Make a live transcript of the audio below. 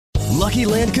Lucky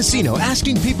Land Casino,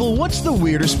 asking people, what's the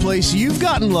weirdest place you've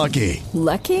gotten lucky?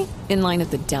 Lucky? In line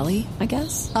at the deli, I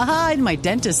guess? Aha, in my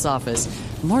dentist's office.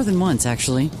 More than once,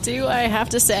 actually. Do I have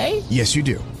to say? Yes, you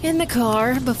do. In the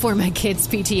car before my kids'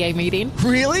 PTA meeting.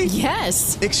 Really?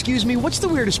 Yes. Excuse me, what's the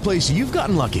weirdest place you've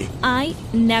gotten lucky? I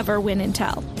never win and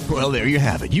tell. Well, there you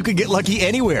have it. You can get lucky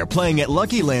anywhere, playing at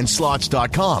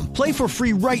LuckyLandSlots.com. Play for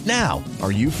free right now.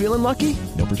 Are you feeling lucky?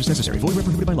 No purchase necessary. Void where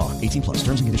prohibited by law. 18 plus.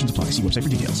 Terms and conditions apply. See website for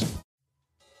details.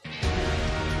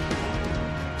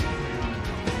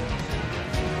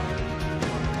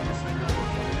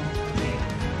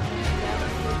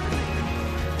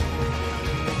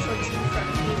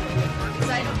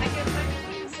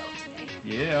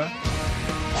 Yeah.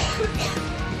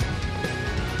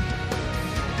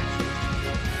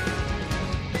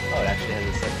 Oh, it actually has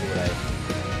exactly what I...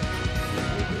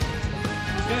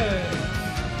 Yay!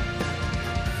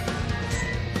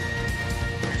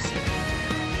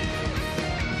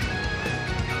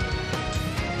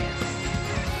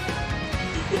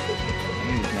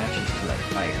 These matches to like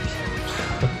fires.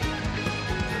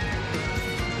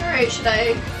 Alright, should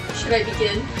I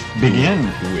begin? Begin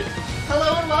with.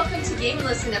 Hello and welcome to Game &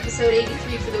 Listen, episode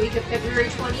 83 for the week of February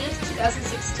 20th,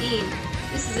 2016.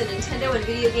 This is a Nintendo and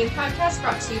video game podcast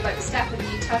brought to you by the staff of the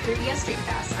Utah 3DS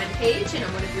Streetcast. I'm Paige, and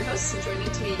I'm one of your hosts, and joining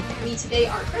me today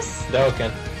are Chris.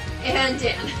 Okay. And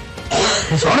Dan.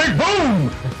 Sonic Boom!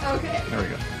 Okay. There we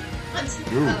go.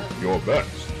 Your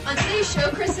best. On today's show,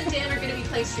 Chris and Dan are going to be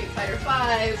playing Street Fighter V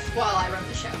while I run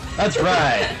the show. That's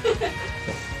right.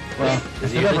 Well,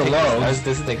 Does it never loads.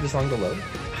 Does it take this long to load?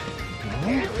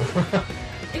 Apparently.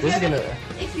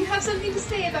 If you have something to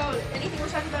say about anything we're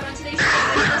talking about on today's show,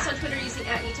 follow us on Twitter using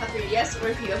 @Utah3DS, or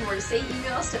if you have more to say,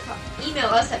 email us at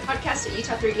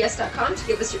podcast@utah3ds.com to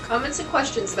give us your comments and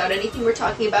questions about anything we're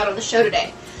talking about on the show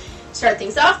today. To start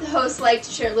things off, the hosts like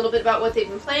to share a little bit about what they've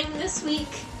been playing this week.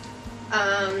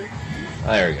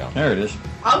 There we go. There it is.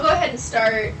 I'll go ahead and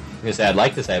start. I'd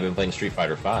like to say I've been playing Street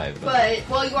Fighter V, But,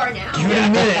 well, you are now. Give me a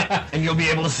minute, and you'll be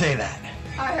able to say that.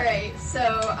 Alright,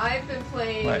 so I've been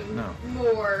playing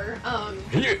more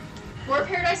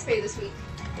Paradise Bay this week.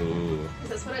 Ooh. Because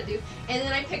that's what I do. And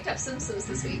then I picked up Simpsons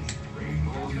this week,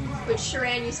 which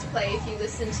Sharan used to play if you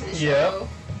listen to the show.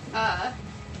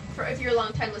 If you're a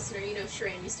long-time listener, you know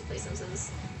Sharan used to play Simpsons.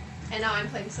 And now I'm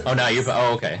playing Simpsons. Oh, now you're...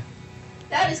 Oh, okay.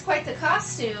 That is quite the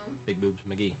costume. Big Boobs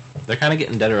McGee. They're kind of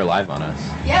getting dead or alive on us.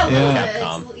 Yeah, a little bit.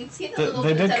 Capcom. It's getting a little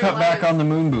They bit did cut back on the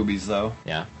moon boobies, though.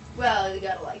 Yeah. Well, you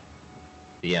gotta like...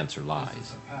 The answer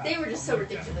lies. They were just so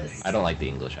ridiculous. I don't like the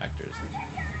English actors.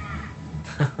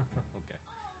 Okay.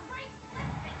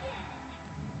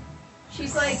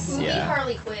 She's like booby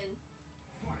Harley Quinn.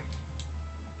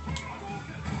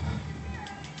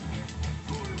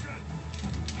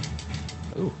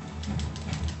 Ooh.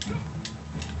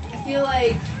 I feel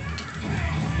like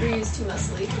Ryu's too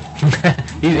muscly.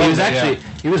 he was actually...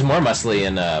 He was more muscly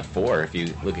in 4, if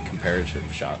you look at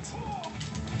comparative shots.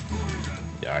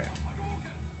 Yeah.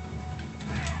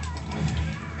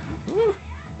 Ooh.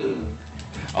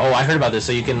 Oh, I heard about this.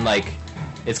 So you can, like...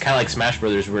 It's kind of like Smash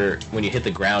Brothers, where when you hit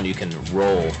the ground, you can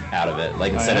roll out of it.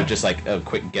 Like, instead of just, like, a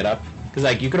quick get-up. Because,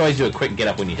 like, you could always do a quick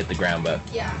get-up when you hit the ground, but...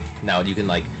 Yeah. Now you can,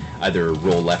 like, either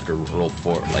roll left or roll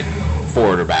forward, like,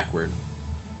 forward or backward.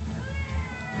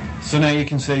 So now you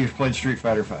can say you've played Street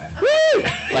Fighter V. Woo!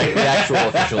 Like, the actual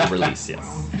official release, yes.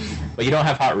 But you don't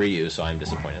have Hot Ryu, so I'm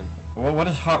disappointed. Well, what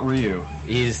is Hot Ryu?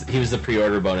 He was the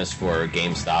pre-order bonus for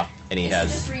GameStop, and he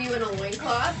has... Is Ryu in a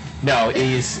loincloth? No,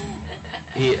 his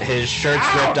shirt's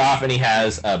ripped off, and he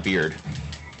has a beard.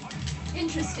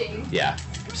 Interesting. Yeah.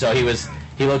 So he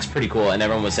looks pretty cool, and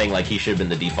everyone was saying, like, he should have been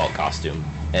the default costume.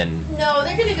 And no,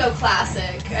 they're gonna go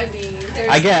classic. I mean,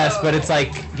 I guess, but it's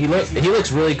like he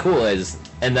looks really cool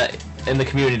and the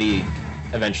community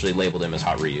eventually labeled him as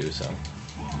Hot Ryu. So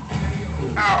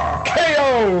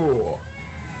KO.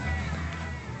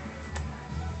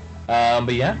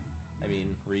 But yeah, I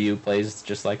mean, Ryu plays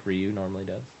just like Ryu normally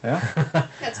does. Yeah,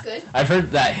 that's good. I've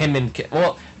heard that him and Ken,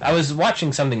 well, I was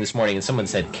watching something this morning and someone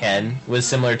said Ken was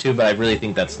similar too, but I really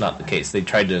think that's not the case. They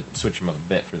tried to switch him up a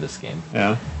bit for this game.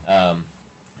 Yeah.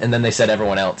 And then they said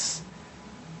everyone else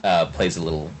plays a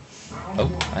little... Oh,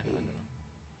 I don't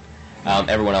know.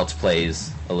 Everyone else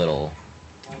plays a little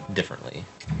differently.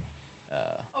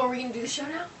 Are we going to do the show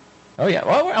now? Oh, yeah.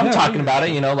 Well, I'm talking about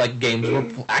it, like games we're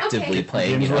actively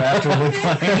playing. Games we're actively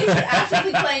playing. Games we're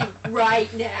actively playing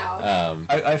right now.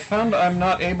 I found I'm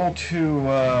not able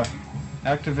to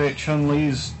activate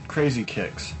Chun-Li's crazy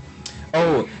kicks.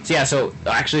 Oh, so yeah, so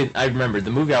actually, I remember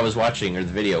the movie I was watching, or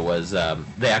the video, was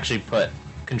they actually put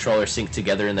controllers synced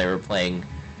together and they were playing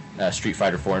Street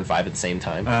Fighter 4 and 5 at the same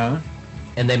time.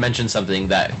 and they mentioned something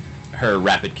that her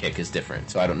rapid kick is different.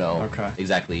 So I don't know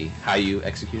exactly how you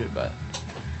execute it, but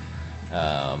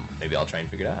maybe I'll try and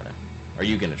figure it out. Are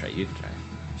you gonna try? You can try.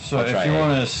 So if you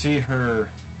want to see her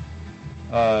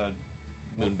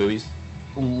moon boobies,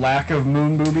 lack of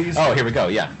moon boobies. Oh, here we go.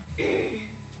 Yeah.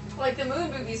 Like the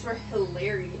moon boobies were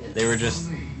hilarious. They were just.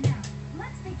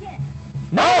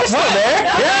 No, it's not there.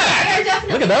 No, Yeah.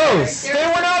 definitely Look at those. They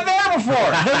were not there before.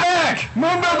 They're back.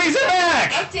 Moon boobies are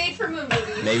back. Update for moon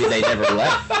boobies. Maybe they never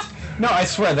left. No, I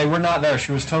swear they were not there.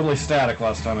 She was totally static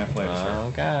last time I played with her.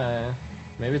 Okay.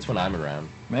 Maybe it's when I'm around.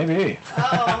 Maybe.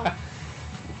 Oh.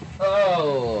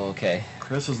 Oh, okay.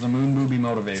 Chris is the moon booby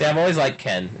motivator. See, I've always liked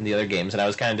Ken in the other games, and I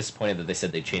was kind of disappointed that they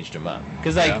said they changed him up.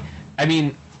 Because, I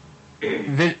mean,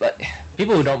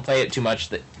 people who don't play it too much,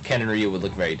 that Ken and Ryu would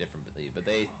look very differently, but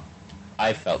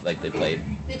I felt like they played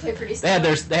pretty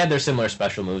similar. They had their similar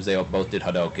special moves. They both did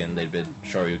Hadouken, they did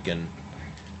Shoryuken.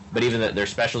 But even their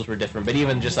specials were different. But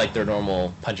even just like their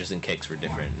normal punches and kicks were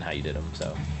different in how you did them.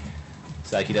 So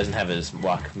it's like he doesn't have his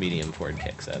walk medium forward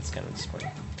kick, so that's kind of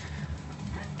disappointing.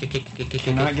 Kick.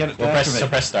 Cannot get it to activate.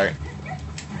 Press start.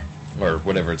 Or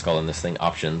whatever it's called in this thing.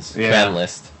 Options. Yeah. Command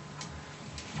list.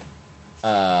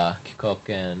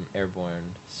 Kikoken,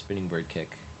 airborne, spinning bird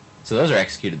kick. So those are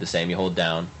executed the same. You hold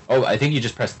down. Oh, I think you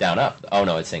just press down up. Oh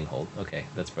no, it's saying hold. Okay,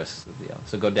 that's press the L.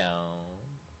 So go down.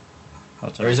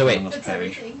 Or is it wait? That's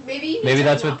everything. Maybe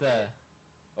that's what the.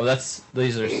 Oh,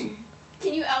 these are.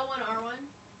 Can you L1 R1?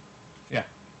 Yeah.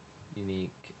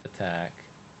 Unique attack.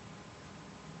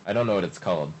 I don't know what it's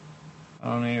called.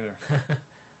 I don't either.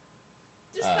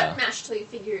 Just button mash till you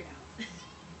figure it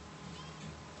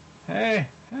out.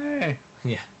 Hey.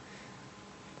 Yeah.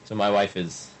 So my wife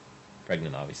is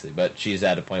pregnant, obviously, but she's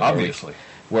at a point obviously.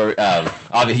 where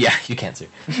yeah, you can't see.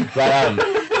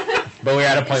 But we're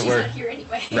at a point she's where not here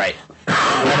anyway. Right. We're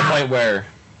at a point where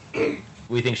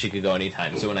we think she could go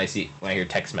anytime. So when I hear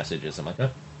text messages, I'm like, huh?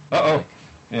 Uh-oh.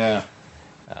 Yeah.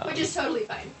 Which is totally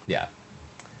fine. Yeah.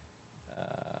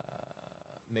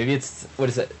 Maybe it's what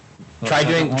is it? Try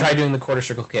doing the quarter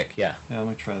circle kick. Yeah. Yeah, let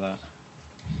me try that.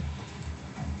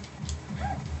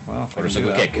 Well, quarter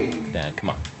circle kick. Dan,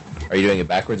 come on. Are you doing it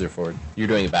backwards or forward? You're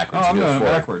doing it backwards. Oh, I'm doing it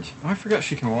backwards. Oh, I forgot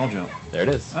she can wall jump. There it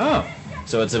is. Oh.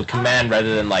 So it's a command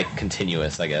rather than like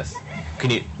continuous, I guess.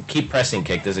 Can you keep pressing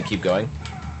kick? Does it keep going?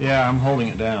 Yeah, I'm holding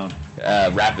it down.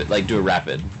 Rapid, like do a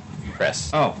rapid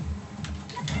press. Oh.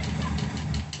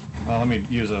 Well, let me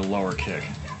use a lower kick.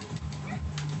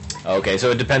 Okay,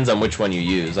 so it depends on which one you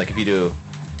use. Like if you do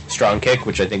strong kick,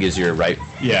 which I think is your right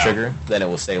trigger, then it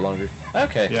will stay longer.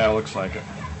 Okay. Yeah, it looks like it.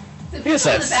 The people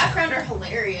in the background are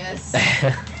hilarious.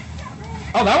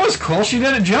 Oh, that was cool. She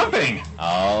did it jumping.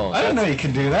 Oh. I didn't know you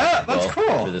could do that. That's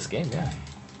cool. For this game, yeah.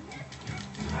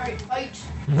 Alright, fight.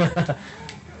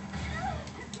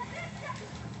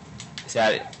 See,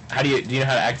 how do you know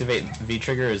how to activate V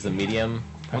trigger? Is the medium?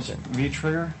 What's V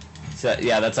trigger? So,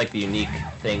 yeah, that's like the unique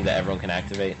thing that everyone can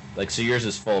activate. Like, so yours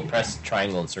is full. Press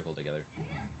triangle and circle together.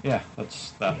 Yeah,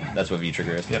 that's that. That's what V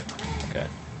trigger is. Yep. Okay.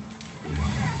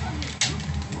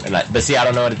 But see, I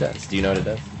don't know what it does. Do you know what it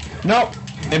does? Nope.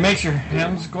 It makes your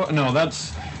hands go. No,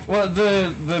 that's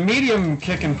the medium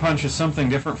kick and punch is something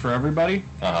different for everybody.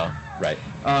 Right.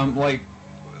 Like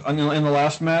in the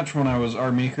last match when I was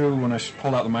Armiku, when I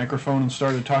pulled out the microphone and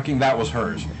started talking, that was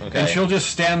hers. Okay. And she'll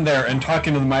just stand there and talk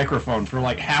into the microphone for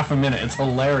like half a minute. It's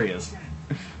hilarious.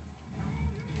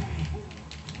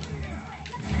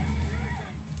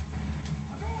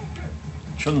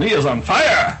 Chun-Li is on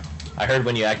fire! I heard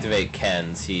when you activate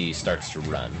Ken's, he starts to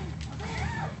run.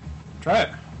 Try it.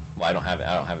 Well, I don't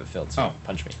have it filled, so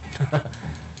punch me.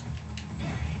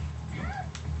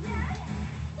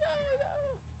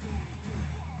 No.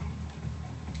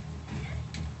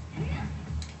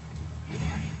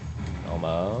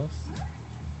 Almost.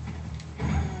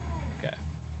 Okay.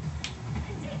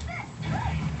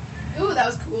 Ooh, that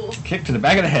was cool. Kick to the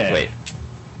back of the head. Wait.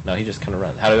 No, he just kind of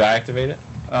runs. How do I activate it?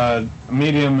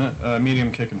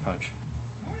 Medium kick and punch.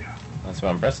 That's what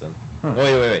I'm pressing. Huh.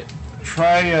 Wait.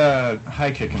 Try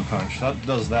high kick and punch. That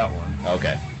does that one.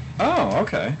 Okay. Oh,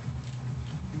 okay.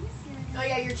 Oh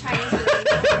yeah, you're Chinese.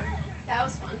 That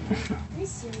was fun. Are you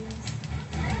serious?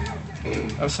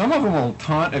 Some of them will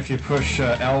taunt if you push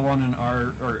L1 and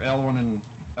R or L1 and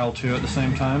L2 at the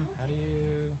same time. How do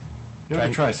you? Give it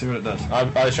a try. See what it does.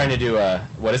 I was trying to do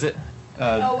what is it?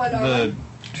 The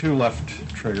two left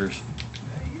triggers.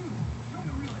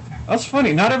 That's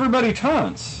funny. Not everybody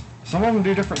taunts. Some of them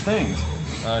do different things.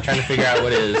 Trying to figure out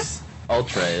what his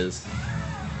ultra is,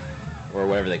 or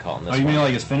whatever they call it. Oh, you mean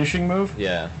like his finishing move?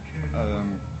 Yeah.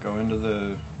 Go into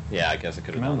the. Yeah, I guess I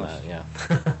could have done that. Yeah.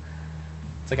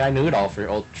 It's like I knew it all for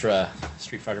Ultra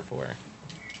Street Fighter 4.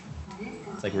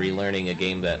 It's like relearning a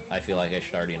game that I feel like I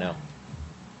should already know.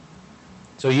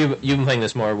 So you've been playing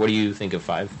this more. What do you think of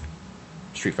 5?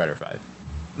 Street Fighter 5.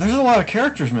 There's a lot of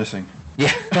characters missing.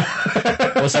 Yeah.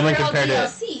 Well, someone They're all compared it.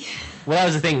 DLC. Well, that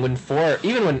was the thing. When 4,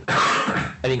 even when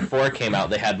I think 4 came out,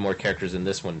 they had more characters than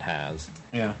this one has.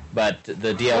 Yeah. But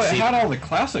the DLC... Well, it had all the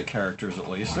classic characters, at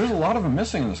least. There's a lot of them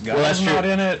missing. This guy that's is not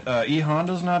true. in it. E.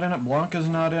 Honda's not in it. Blanca's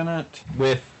not in it.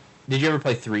 Did you ever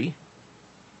play 3?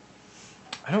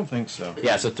 I don't think so.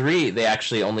 Yeah, so 3, they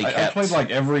actually only kept... I played like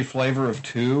every flavor of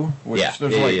 2, which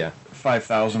there's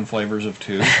 5,000 flavors of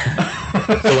 2.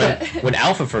 So when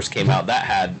Alpha first came out, that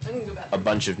had a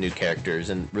bunch of new characters,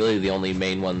 and really the only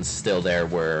main ones still there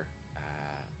were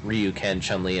Ryu, Ken,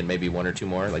 Chun-Li, and maybe 1 or 2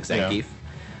 more, like Zangief.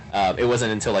 Yeah. It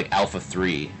wasn't until like Alpha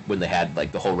 3 when they had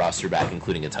like the whole roster back,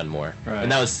 including a ton more. Right.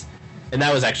 And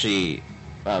that was actually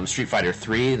Street Fighter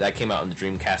 3. That came out in the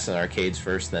Dreamcast and arcades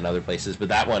first, then other places. But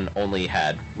that one only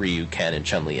had Ryu, Ken, and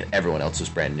Chun-Li, and everyone else was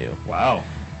brand new. Wow.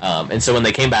 And so when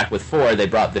they came back with 4, they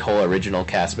brought the whole original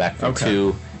cast back from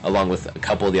 2, along with a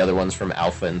couple of the other ones from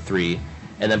Alpha and 3.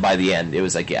 And then by the end, it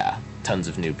was like, tons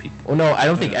of new people. Well, no, I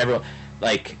don't think everyone...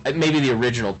 Like, maybe the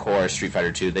original core Street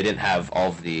Fighter 2, they didn't have all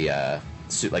of the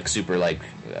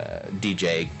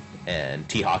DJ and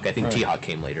T-Hawk. I think T-Hawk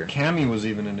came later. Cammy was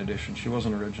even in addition. She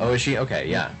wasn't original. Oh, is she? Okay,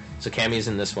 yeah. So Cammy's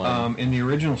in this one. In the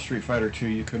original Street Fighter 2,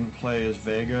 you couldn't play as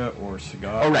Vega or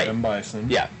Sagat or M. Bison.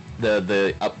 Yeah,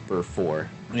 the upper 4.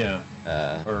 Yeah.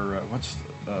 What's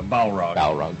Balrog.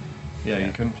 Balrog. Yeah,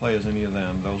 you couldn't play as any of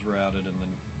them. Those were added in the...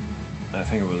 I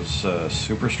think it was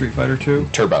Super Street Fighter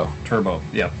 2? Turbo.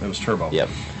 Yep, it was Turbo. Yep.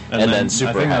 And then Super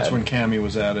I think that's when Cammy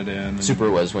was added in.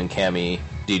 Super was when Cammy,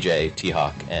 DJ,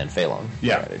 T-Hawk, and Fei Long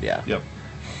were added, Yep.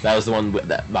 That was the one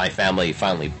that my family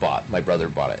finally bought. My brother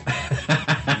bought it.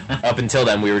 Up until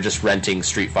then, we were just renting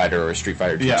Street Fighter or Street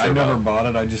Fighter 2 Turbo. I never bought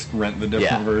it. I just rent the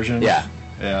different versions. Yeah.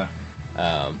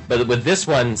 But with this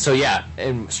one,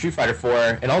 and Street Fighter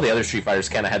 4 and all the other Street Fighters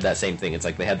kind of had that same thing. It's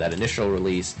like they had that initial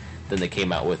release, then they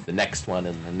came out with the next one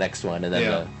and the next one, and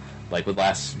then like with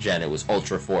last gen, it was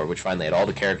Ultra 4, which finally had all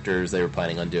the characters they were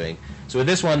planning on doing. So with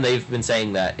this one, they've been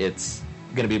saying that it's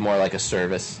going to be more like a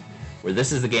service, where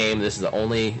this is the game, this is the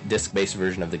only disc-based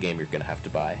version of the game you're going to have to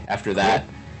buy. After that,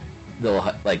 they'll,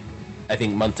 I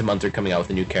think month to month they're coming out with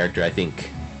a new character. I think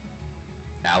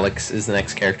Alex is the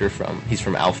next character he's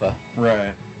from Alpha.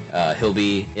 Right. He'll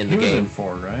be in the game. He was in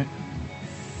 4, right?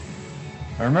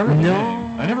 I remember the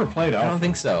game. I never played Alpha. I don't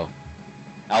think so.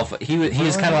 Alpha. He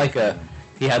was kind of like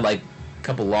he had like a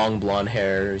couple long blonde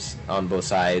hairs on both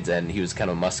sides, and he was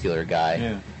kind of a muscular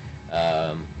guy.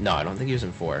 Yeah. No, I don't think he was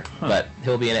in 4, but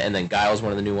he'll be in it. And then Guile's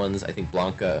one of the new ones. I think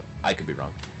Blanca. I could be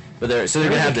wrong, but they're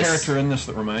gonna have this character in this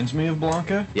that reminds me of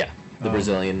Blanca. Yeah, the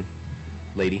Brazilian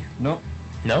lady. Nope.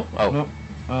 No. Oh. Nope.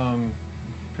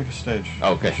 Pick a stage.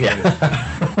 Okay. Yeah.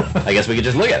 I guess we could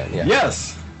just look at it. Yeah.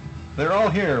 Yes. They're all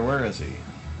here. Where is he?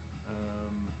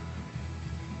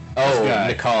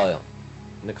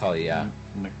 Nikali, yeah.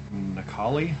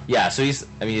 Nikali? Yeah, so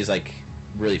he's like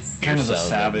really fierce. Kind of a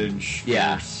savage.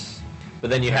 Yeah. But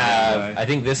then you have, I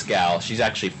think this gal, she's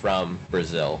actually from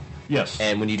Brazil. Yes.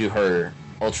 And when you do her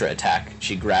ultra attack,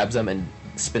 she grabs them and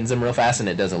spins them real fast, and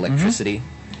it does electricity.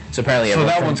 Mm-hmm. So apparently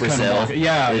everyone from Brazil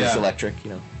is electric,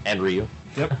 and Ryu.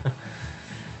 Yep.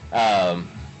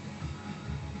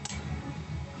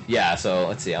 Yeah, so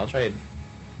let's see. I'll try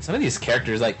some of these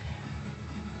characters. Like,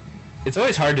 it's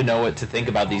always hard to know what to think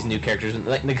about these new characters.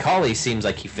 Like Nikali seems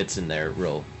like he fits in there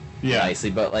real nicely,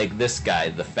 but like this guy,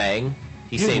 the Fang,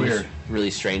 he seems weird.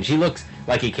 Really strange. He looks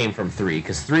like he came from 3,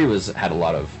 because 3 had a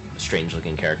lot of strange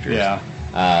looking characters. Yeah.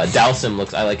 Dalsim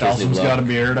looks. I like his new look. Dalsim's got a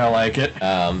beard. I like it.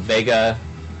 Vega,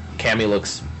 Cammy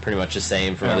looks pretty much the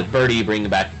same. From the Birdie, bringing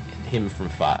back him from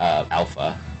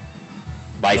Alpha.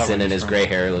 Bison and his gray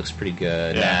hair looks pretty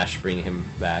good. Yeah. Nash, bringing him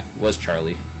back. Was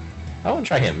Charlie. I want to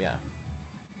try him, yeah.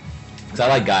 Because I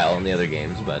like Guile in the other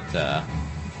games, but...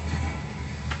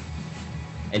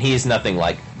 and he's nothing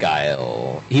like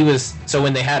Guile. He was... So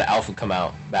when they had Alpha come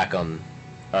out back on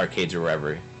arcades or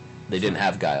wherever, they didn't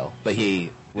have Guile. But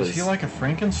he was... Is he like a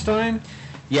Frankenstein?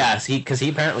 Yeah, because he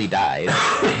apparently died.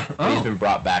 He's been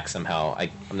brought back somehow.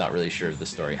 I'm not really sure of the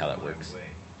story, how that works.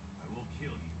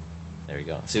 There you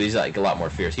go. So he's like a lot more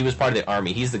fierce. He was part of the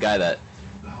army. He's the guy that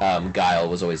Guile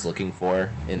was always looking for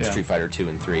in Street Fighter 2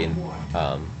 and 3, and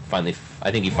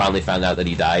I think he finally found out that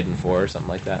he died in 4 or something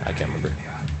like that. I can't remember.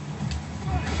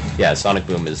 Yeah, Sonic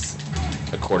Boom is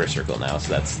a quarter circle now,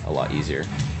 so that's a lot easier.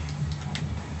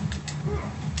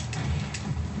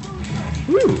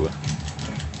 Woo!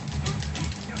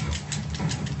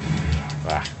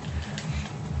 Ah.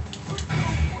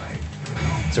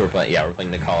 So we're playing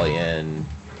Necalli and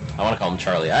I want to call him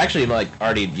Charlie. I actually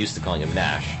already used to calling him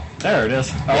Nash. There it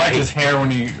is. I like his hair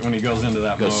when he goes into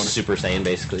that mode. Super Saiyan,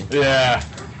 basically. Yeah.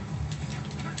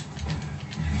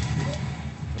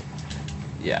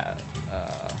 Yeah.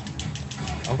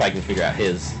 I hope I can figure out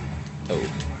his. Oh,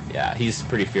 yeah, he's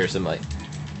pretty fearsome. Like,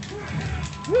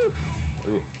 woo.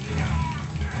 Ooh.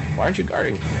 Why aren't you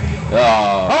guarding?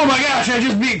 Oh my gosh! I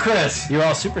just beat Chris. You're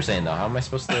all Super Saiyan though. How am I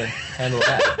supposed to handle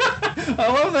that? I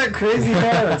love that crazy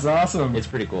hair. It's awesome. It's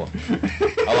pretty cool.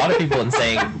 A lot of people in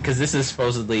saying, because this is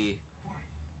supposedly,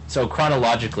 so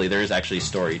chronologically there is actually a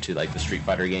story to like the Street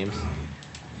Fighter games,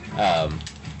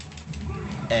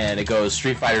 and it goes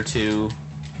Street Fighter 2,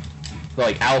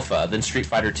 like Alpha, then Street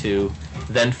Fighter 2,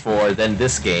 then 4, then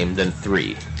this game, then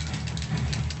 3.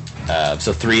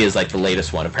 So 3 is like the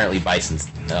latest one. Apparently Bison's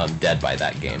dead by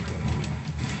that game.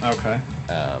 Okay.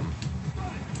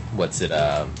 What's it?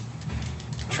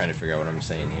 Trying to figure out what I'm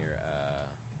saying here.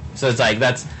 So it's like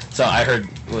so I heard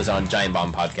it was on Giant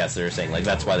Bomb podcast. They were saying like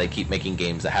that's why they keep making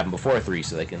games that happen before 3,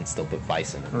 so they can still put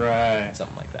Bison in. Right.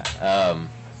 Something like that.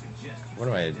 What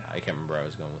do I can't remember where I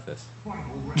was going with this.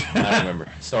 I don't remember.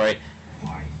 Story.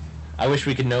 I wish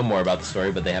we could know more about the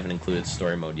story, but they haven't included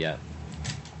story mode yet.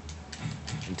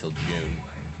 Until June.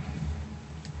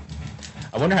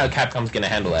 I wonder how Capcom's going to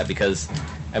handle that, because,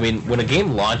 I mean, when a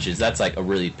game launches, that's like a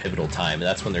really pivotal time, and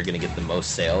that's when they're going to get the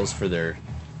most sales for their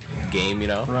game, you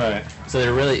know? Right. So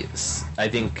they're really, I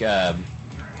think,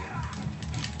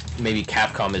 maybe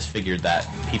Capcom has figured that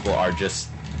people are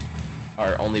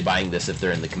only buying this if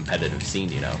they're in the competitive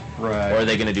scene, you know? Right. Or are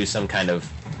they going to do some kind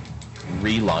of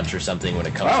relaunch or something when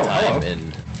it comes time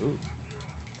in,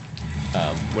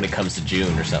 when it comes to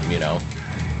June or something, you know?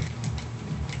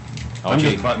 I'm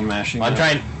just button mashing.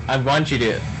 I want you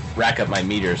to rack up my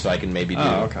meter so I can maybe do.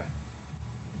 Oh, okay.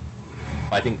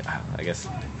 I guess.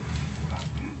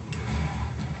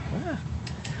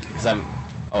 Because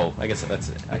I guess that's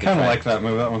it. I kind of like that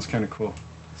move. That one's kind of cool.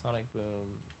 Sonic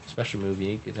Boom, special move,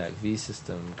 unique attack, V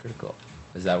system, critical.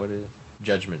 Is that what it is?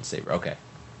 Judgment Saber. Okay.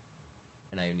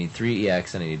 And I need 3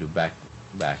 EX and I need to back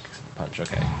punch.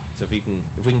 Okay. So if we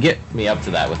can get me up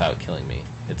to that without killing me,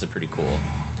 it's a pretty cool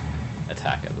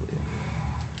attack, I believe.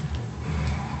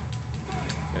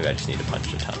 Maybe I just need to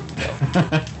punch a ton.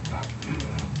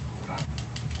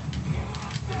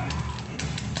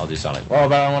 I'll do Sonic. Well,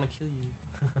 but I want to kill you.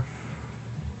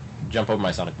 Jump over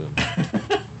my Sonic Boom.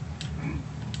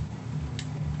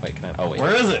 Wait, can I? Oh, wait.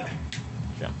 Where is it?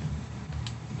 Jump.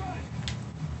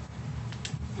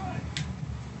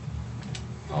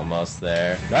 Almost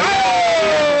there.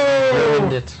 Oh!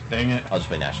 Ruined it. Dang it. I'll just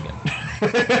play Nash again.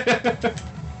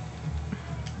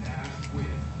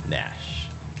 Nash.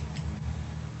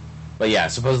 But yeah,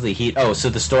 supposedly so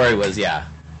the story was,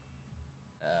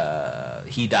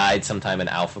 he died sometime in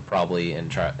Alpha probably, and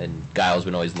Guile's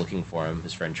been always looking for him,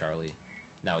 his friend Charlie.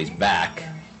 Now he's back.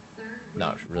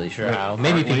 Not really sure how.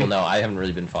 Maybe people know. I haven't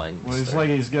really been following. Well, it's like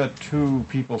he's got 2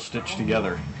 people stitched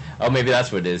together. Oh, maybe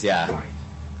that's what it is, yeah.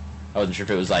 I wasn't sure if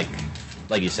it was like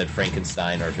you said,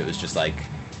 Frankenstein, or if it was just like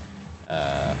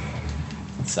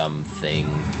something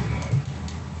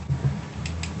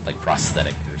like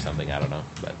prosthetic or something. I don't know,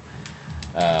 but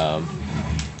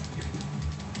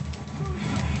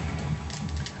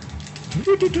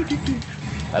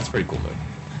that's a pretty cool move.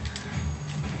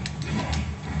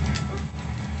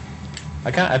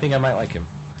 I think I might like him,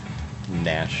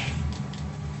 Nash.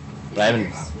 But I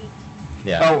haven't.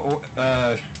 Yeah. Oh,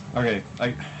 okay.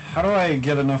 How do I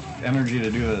get enough energy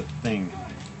to do the thing?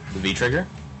 The V trigger.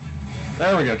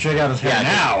 There we go. Check out his hair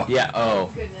now. Yeah. Oh.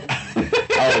 Goodness.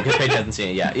 Oh, because Paige hasn't seen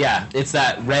it. Yeah. Yeah. It's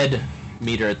that red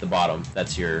meter at the bottom.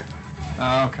 That's your.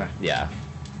 Oh, okay. Yeah.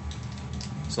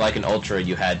 So like in Ultra,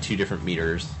 you had 2 different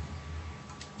meters,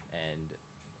 and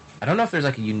I don't know if there's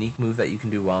like a unique move that you can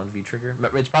do while in V trigger.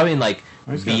 But it's probably in like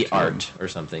V art or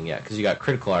something. Yeah, because you got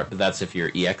critical art, but that's if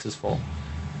your EX is full.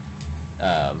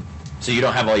 So you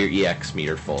don't have all your EX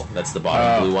meter full. That's the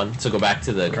bottom blue one. So go back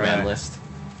to the command list.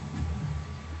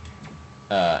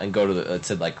 And go to it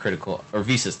said like critical, or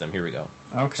V system, here we go.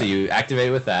 Okay. So you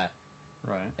activate with that.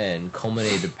 Right. And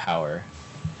culminated power.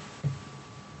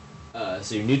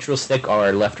 So your neutral stick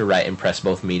are left or right and press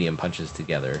both medium punches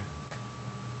together.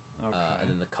 Okay. And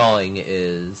then the calling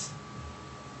is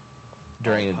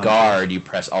during a guard, you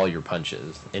press all your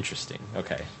punches. Interesting.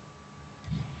 Okay.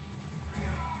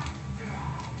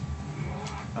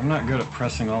 I'm not good at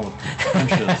pressing all the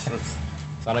punches. That's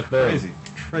Sonic Boom. crazy.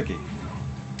 Tricky.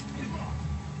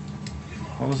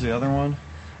 What was the other one?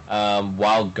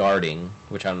 While guarding,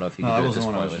 which I don't know if you can do at this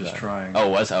point. That was the one I was just trying. Oh,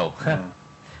 it was? Oh. Yeah.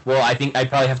 Well, I think I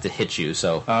probably have to hit you.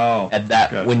 So at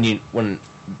that gotcha. when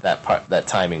that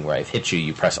timing where I've hit you,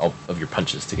 you press all of your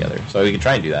punches together. So we can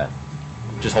try and do that.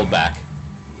 Just hold back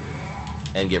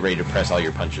and get ready to press all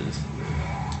your punches.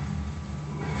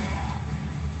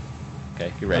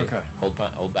 Okay, you ready? Okay.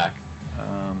 Hold back.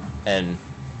 And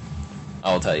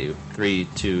I'll tell you. 3,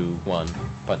 2, 1,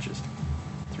 punches.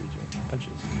 3, 2, 1,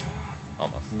 punches.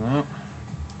 Almost. No.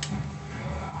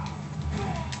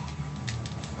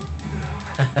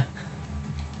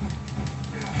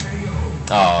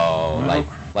 Oh, Nope.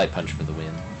 light punch for the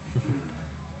win.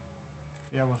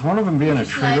 Yeah, with one of them being a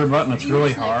trigger button, it's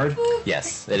really hard.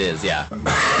 Yes, it is. Yeah.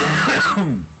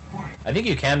 I think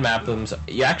you can map them.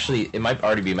 You actually, it might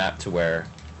already be mapped to where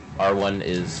R1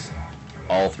 is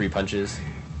all 3 punches,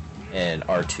 and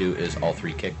R2 is all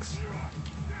 3 kicks.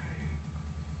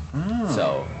 Oh.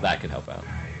 So that could help out.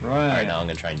 Right. All right, now I'm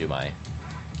gonna try and do my.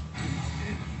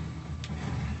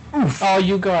 Oof. Oh,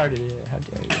 you guarded it. How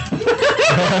dare you?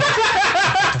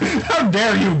 How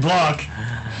dare you block?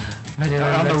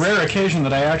 On the rare occasion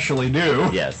that I actually do.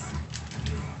 Yes.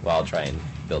 Well, I'll try and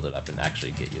build it up and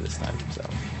actually get you this time. So.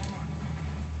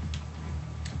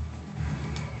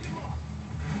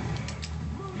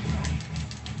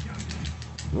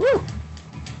 Woo!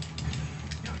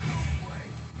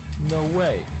 No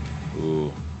way.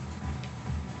 Ooh.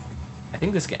 I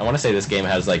think this game. I want to say this game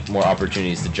has like more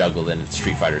opportunities to juggle than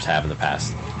Street Fighters have in the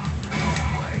past.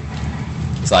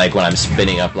 It's like when I'm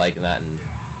spinning up like that and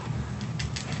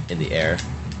in the air.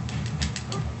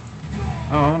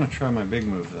 Oh, I want to try my big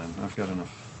move then. I've got enough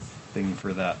thing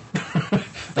for that.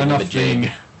 Enough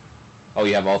thing. Oh,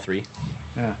 you have all 3?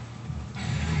 Yeah.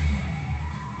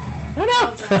 Oh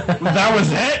no! That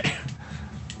was it?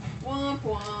 Womp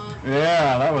womp.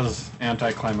 Yeah, that was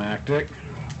anticlimactic.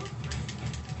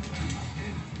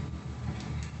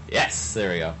 Yes,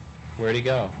 there we go. Where'd he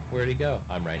go? Where'd he go?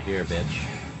 I'm right here, bitch.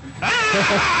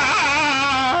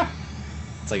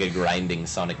 It's like a grinding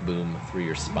sonic boom through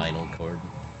your spinal cord.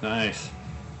 Nice.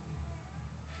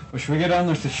 Well, should we get on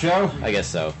with the show? I guess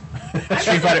so. I'm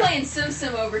still playing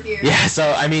Sim over here. Yeah,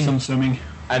 so I mean, Assuming.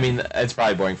 I mean, it's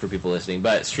probably boring for people listening,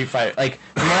 but Street Fighter, like,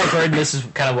 from what I've heard, this is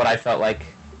kind of what I felt like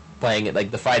playing it.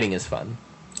 Like, the fighting is fun.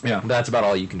 Yeah. But that's about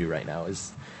all you can do right now.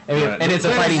 Is I mean, Right. and it's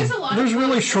a fighting. There's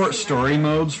really short story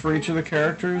modes for each of the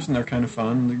characters, and they're kind of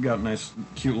fun. They've got nice,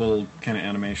 cute little kind of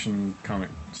animation comic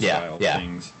style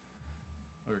things.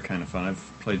 They're kind of fun.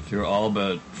 I've played through all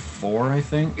but 4, I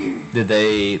think. Did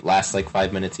they last like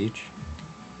 5 minutes each?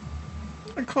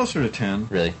 Like closer to 10.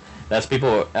 Really? That's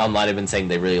people online have been saying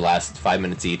they really last 5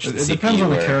 minutes each. It depends on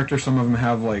the character. Some of them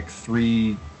have like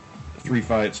three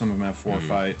fights. Some of them have 4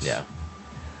 fights. Yeah.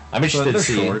 I'm interested to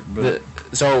see. Short, but...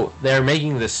 So they're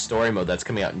making this story mode that's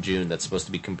coming out in June that's supposed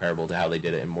to be comparable to how they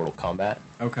did it in Mortal Kombat.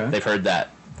 Okay. They've heard that.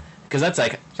 Because that's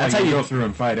like... So that's how you go go through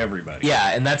and fight everybody.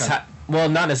 Yeah, and that's how... Well,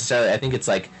 not necessarily. I think it's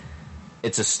like...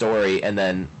 It's a story, and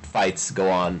then fights go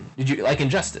on. Did you... Like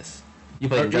Injustice. You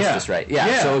played Injustice, right?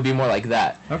 Yeah, so it would be more like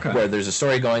that. Okay. Where there's a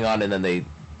story going on, and then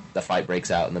the fight breaks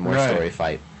out, and the more story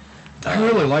fight. I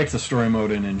really liked the story mode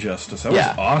in Injustice. That was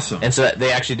awesome. And so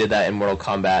they actually did that in Mortal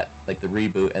Kombat, like the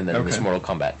reboot, and then this Mortal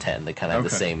Kombat 10. They kind of have the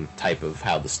same type of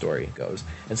how the story goes.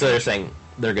 And so they're saying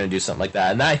they're going to do something like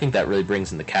that. And I think that really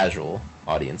brings in the casual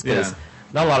audience. Because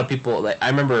not a lot of people... Like, I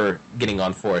remember getting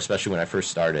on 4, especially when I first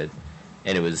started.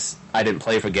 And it was... I didn't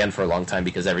play again for a long time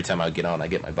because every time I would get on, I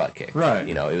get my butt kicked. Right.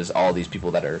 You know, it was all these people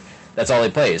that are... That's all they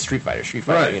play is Street Fighter,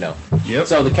 right. you know. Yep.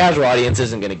 So the casual audience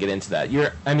isn't going to get into that.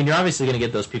 You're obviously going to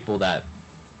get those people that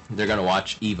they're going to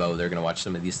watch EVO, they're going to watch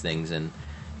some of these things, and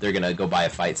they're going to go buy a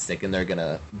fight stick, and they're going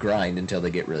to grind until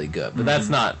they get really good. But that's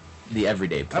not the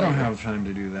everyday player. I don't have time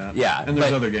to do that. Yeah. And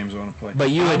there's other games I want to play.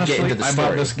 But you would get into the story. I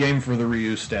bought this game for the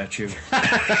Ryu statue.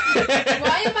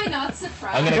 Why am I not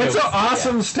surprised? It's an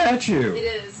awesome statue.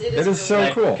 It is. It is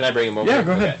so cool. Can I bring him over? Yeah,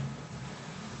 go ahead.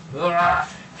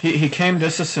 He came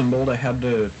disassembled. I had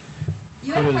to...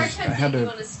 You had a hard time getting him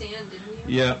on a stand, didn't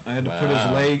you? Yeah, I had to put his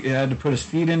leg. I had to put his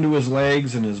feet into his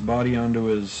legs and his body onto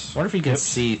his. I wonder if he can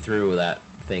see through that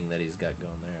thing that he's got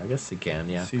going there. I guess he can.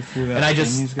 Yeah. See through that.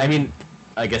 And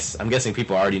I'm guessing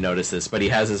people already noticed this, but he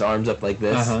has his arms up like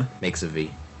this. Makes a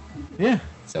V. Yeah.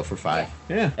 So for 5.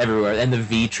 Yeah. Everywhere, and the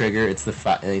V trigger. It's the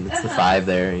 5. It's the 5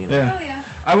 there. You know. Yeah. Oh yeah.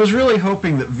 I was really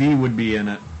hoping that V would be in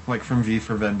it, like from V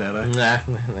for Vendetta. Nah.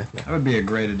 That would be a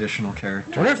great additional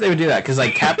character. I wonder if they would do that because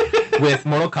like with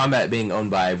Mortal Kombat being owned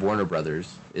by Warner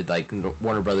Brothers,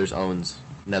 Warner Brothers owns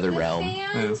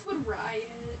NetherRealm. Fans would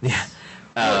riot. Yeah.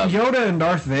 Yoda and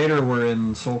Darth Vader were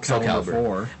in Soul Calibur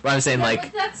 4. But I'm saying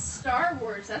But that's Star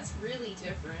Wars. That's really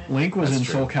different. Link was That's in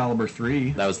true. Soul Calibur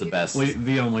 3. That was the best.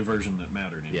 The only version that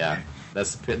mattered. Anyway. Yeah.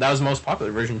 that was the most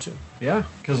popular version too. Yeah,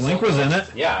 because Link was in it.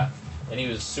 Yeah, and he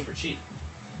was super cheap,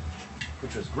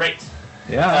 which was great.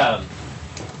 Yeah.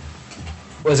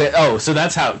 Was it? Oh, so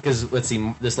that's how. Because let's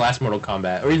see, this last Mortal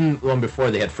Kombat, or even the one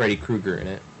before, they had Freddy Krueger in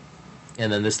it,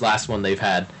 and then this last one they've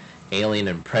had Alien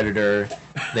and Predator.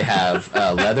 They have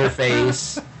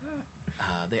Leatherface.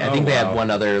 I think they had one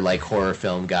other like horror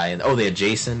film guy, and they had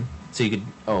Jason. So you could.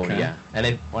 Oh Okay. yeah, and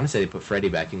I want to say they put Freddy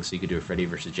back in, so you could do a Freddy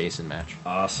versus Jason match.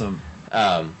 Awesome.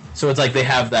 So it's like they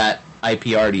have that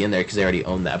IP already in there because they already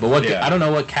own that. But I don't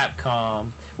know what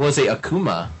Capcom. Well, let's say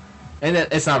Akuma. And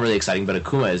it's not really exciting, but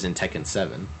Akuma is in Tekken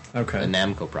 7. Okay. A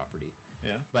Namco property.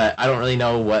 Yeah. But I don't really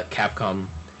know what Capcom...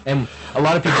 And a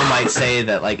lot of people might say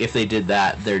that, like, if they did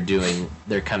that,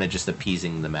 they're kind of just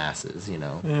appeasing the masses, you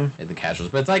know, and the casuals.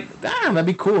 But it's like, that'd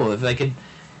be cool if they could...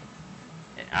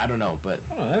 I don't know, but...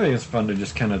 I think it's fun to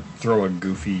just kind of throw a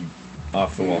goofy,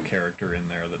 off-the-wall character in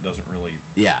there that doesn't really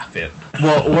fit.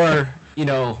 Well, or, you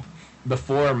know,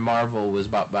 before Marvel was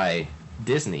bought by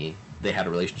Disney... They had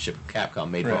a relationship with Capcom,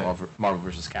 made Marvel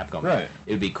vs. Capcom. Right.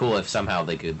 It would be cool if somehow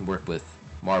they could work with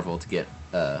Marvel to get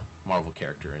a Marvel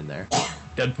character in there.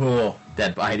 Deadpool.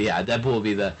 Deadpool will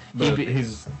be the...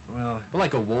 But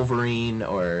like a Wolverine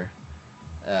or...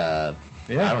 I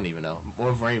don't even know.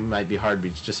 Wolverine might be hard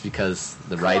just because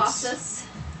the rights...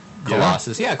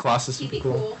 Colossus. Yeah, Colossus would be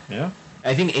cool. Yeah.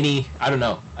 I think I don't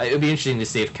know. It would be interesting to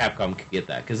see if Capcom could get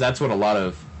that, because that's what a lot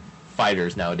of...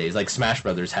 fighters nowadays, like Smash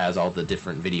Brothers has all the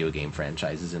different video game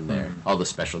franchises in there, all the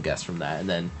special guests from that, and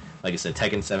then like I said,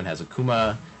 Tekken 7 has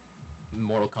Akuma,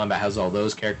 Mortal Kombat has all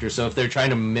those characters. So if they're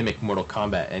trying to mimic Mortal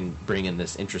Kombat and bring in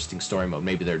this interesting story mode,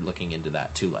 maybe they're looking into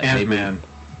that too. Like Ant-Man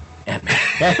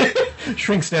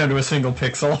shrinks down to a single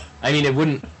pixel. I mean, it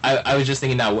wouldn't. I was just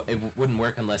thinking now it wouldn't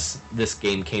work unless this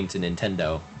game came to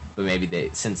Nintendo, but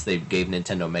maybe since they gave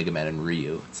Nintendo Mega Man and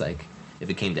Ryu, it's like. If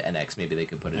it came to NX, maybe they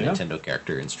could put a Nintendo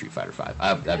character in Street Fighter V.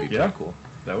 That'd be pretty cool.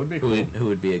 That would be cool. Who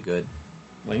would be a good...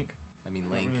 Link? I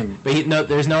mean, Link. But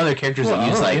there's no other characters that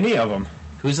use, like... any of them.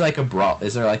 Who's, like, a brawl...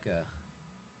 Is there, like, a...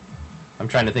 I'm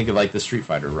trying to think of, like, the Street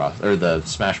Fighter roster... Or the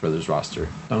Smash Brothers roster.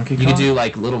 Donkey Kong? You could do,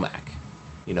 like, Little Mac.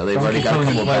 You know, they've already got a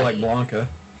couple... Play like Blanca.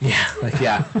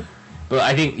 Yeah, But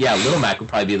I think, Little Mac would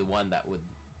probably be the one that would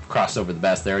cross over the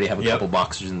best. They already have a couple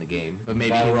boxers in the game. But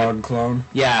maybe... Balrog clone?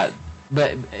 Yeah...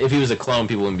 But if he was a clone,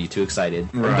 people wouldn't be too excited.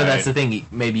 Right. But that's the thing.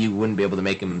 Maybe you wouldn't be able to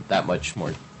make him that much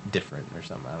more different or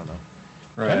something. I don't know.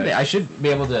 Right. I should be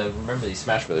able to remember these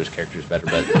Smash Brothers characters better.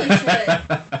 But You really should.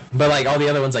 but like all the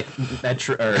other ones, like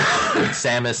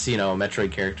Samus, you know,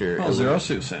 Metroid character. Oh, Zero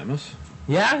Suit Samus.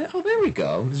 Yeah. Oh, there we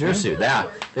go. Zero Suit.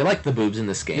 Yeah. They like the boobs in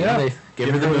this game. Yeah. They give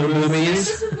her the boobies.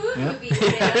 This is a movie,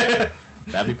 man.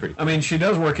 That'd be pretty cool. I mean, she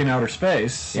does work in outer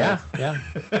space. So. Yeah.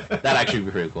 That'd actually be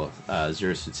pretty cool.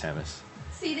 Zero Suit Samus.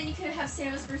 See, then you could have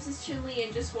Samus versus Chun-Li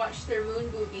and just watch their moon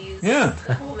boobies. Yeah.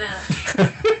 The whole match.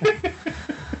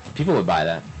 People would buy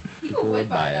that. People would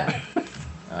buy that.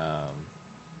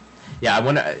 Yeah, I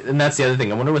wonder, and that's the other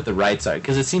thing. I wonder what the rights are,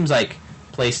 because it seems like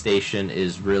PlayStation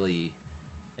is really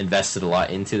invested a lot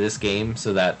into this game,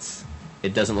 so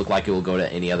it doesn't look like it will go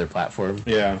to any other platform.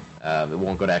 Yeah. It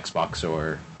won't go to Xbox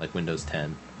or like Windows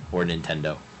 10 or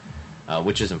Nintendo,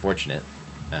 which is unfortunate.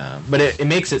 But it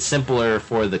makes it simpler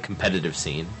for the competitive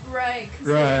scene. Right, because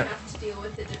they don't have to deal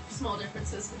with the small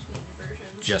differences between the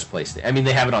versions. Just PlayStation. I mean,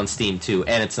 they have it on Steam too,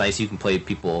 and it's nice. You can play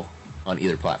people on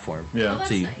either platform. Yeah. Oh,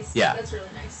 that's nice. Yeah. That's really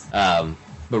nice.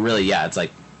 But really, yeah, it's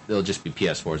like it'll just be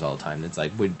PS4s all the time. It's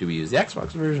like, do we use the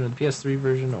Xbox version or the PS3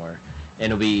 version, and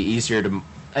it'll be easier to.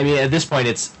 I mean, at this point,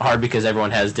 it's hard because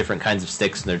everyone has different kinds of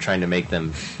sticks, and they're trying to make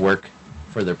them work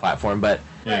for their platform. But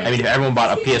I mean, if everyone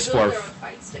bought a PS4, build their own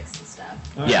fight sticks and stuff.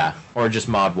 yeah, or just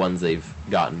mod ones they've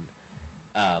gotten,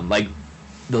 like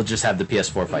they'll just have the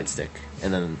PS4 fight stick,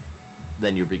 and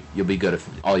then you'll be good if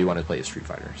all you want to play is Street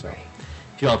Fighter. So. Right.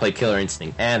 If you want to play Killer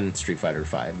Instinct and Street Fighter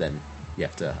V, then you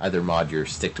have to either mod your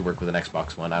stick to work with an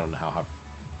Xbox One. I don't know how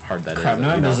hard that is. Crap, now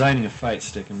I'm designing a fight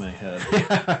stick in my head.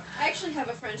 I actually have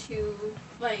a friend who,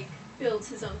 builds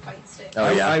his own fight stick.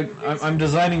 Oh, yeah. I'm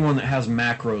designing one that has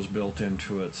macros built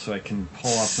into it, so I can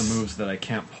pull off the moves that I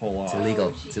can't pull off. It's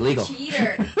illegal. It's illegal.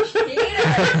 Cheater.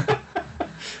 Cheater.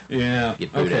 Yeah.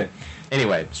 Get booted. Okay.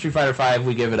 Anyway, Street Fighter V,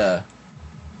 we give it a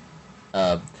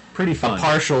pretty fun. A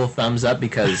partial thumbs up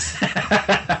because,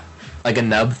 like a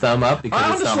nub thumb up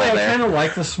because it's not Honestly, all I there. kind of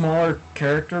like the smaller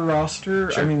character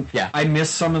roster. Sure. I mean, Yeah. I miss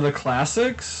some of the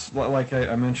classics, like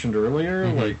I mentioned earlier.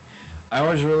 Mm-hmm. Like, I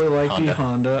always really liked Honda.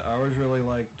 Honda. I always really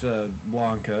liked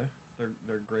Blanca.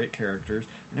 They're great characters.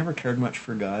 I never cared much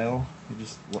for Guile. He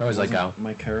just I always like wasn't Guile.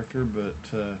 my character, but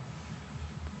But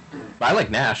I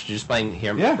like Nash. Just playing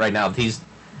him Yeah. right now. He's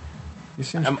He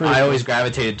seems I always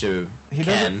gravitated to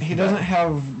Ken. He doesn't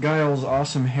have Guile's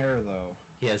awesome hair, though.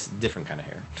 He has different kind of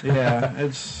hair.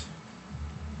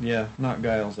 Not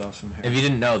Guile's awesome hair. If you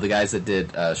didn't know, the guys that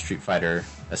did Street Fighter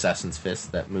Assassin's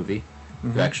Fist, that movie,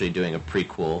 they're actually doing a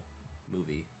prequel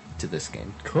movie to this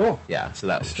game. Cool. Yeah, so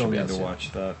that still need to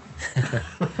watch that.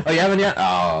 Oh, you haven't yet?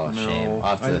 Oh, No. shame.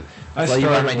 I'll have to. I well, you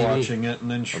have my started DVD. watching it, and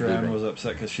then Blu-ray. Sharon was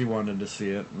upset because she wanted to see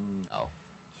it, and Oh,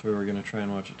 so we were going to try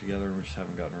and watch it together, and we just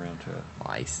haven't gotten around to it.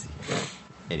 I see.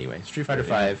 Anyway, Street Fighter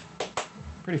 5.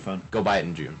 Pretty fun. Go buy it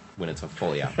in June when it's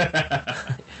fully out.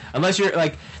 Unless you're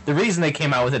like, the reason they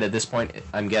came out with it at this point,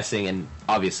 I'm guessing, and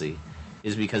obviously,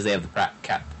 is because they have the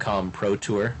Capcom Pro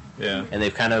Tour. Yeah. And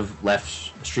they've kind of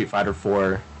left Street Fighter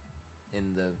 4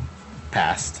 in the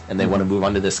past, and they want to move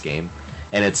on to this game,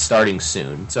 and it's starting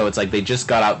soon. So it's like they just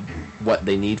got out what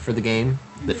they need for the game.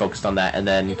 They focused on that, and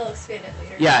then And they'll expand it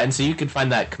later. yeah, and so you could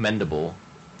find that commendable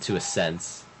to a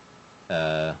sense.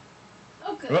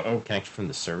 Oh, good. Uh-oh. Connection from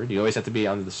the server. Do you always have to be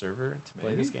on the server to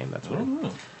play this game? That's I what. don't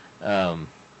know.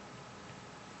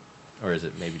 Or is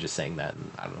it maybe just saying that?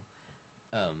 And I don't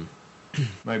know.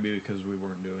 Might be because we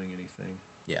weren't doing anything.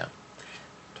 Yeah.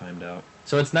 Timed out.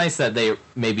 So it's nice that they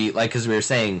maybe, like, because we were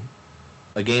saying,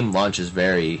 a game launch is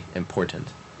very important.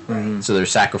 Mm-hmm. So they're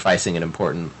sacrificing an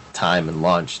important time and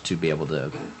launch to be able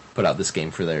to put out this game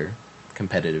for their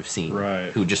competitive scene,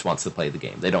 Right. who just wants to play the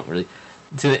game. They don't really,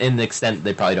 to an extent,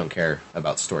 they probably don't care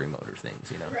about story mode or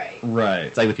things, you know? Right. Right.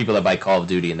 It's like the people that buy Call of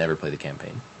Duty and never play the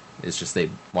campaign. It's just they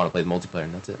want to play the multiplayer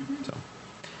and that's it. So,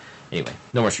 anyway,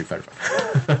 no more Street Fighter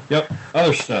 5. Yep.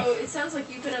 Other stuff. So it sounds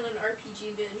like you've been on an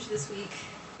RPG binge this week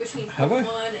between Have I?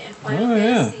 Pokemon and Final Oh,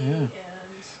 yeah, Fantasy yeah. and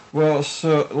Well,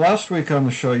 so last week on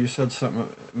the show, you said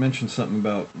mentioned something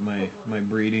about my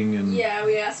breeding and yeah,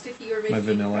 we asked if you were making my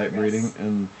vanillite progress.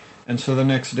 breeding, and so the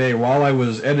next day, while I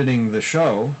was editing the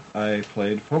show, I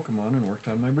played Pokemon and worked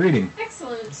on my breeding.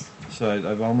 Excellent. So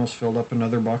I've almost filled up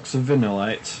another box of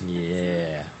vanillites.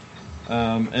 Yeah.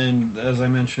 And as I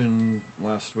mentioned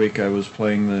last week, I was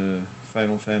playing the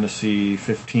Final Fantasy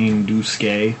 15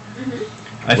 Duske.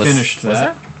 I finished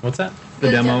that. What's that?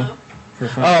 The demo. For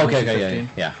Final Oh, okay, Fantasy okay, 15.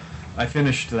 yeah. I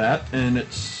finished that, and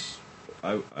it's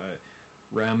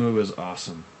Ramu is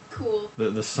awesome. Cool.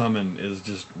 The summon is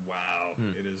just wow.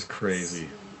 It is crazy.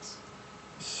 Sweet.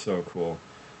 So cool.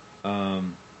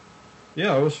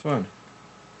 Yeah, it was fun.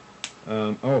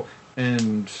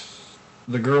 And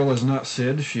the girl is not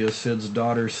Sid. She is Sid's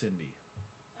daughter, Cindy.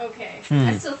 Okay.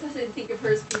 I still didn't think of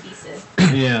her as BB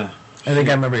Sid. Yeah. I think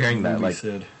I remember hearing that. Movie Like,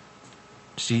 Sid.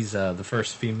 she's the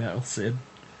first female Sid.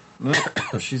 No,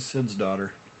 she's Sid's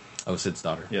daughter. Oh, Sid's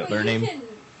daughter. Yeah. But Well, her you name? can,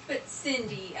 but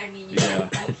Cindy, I mean, you Yeah.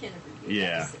 can abbreviate Yeah.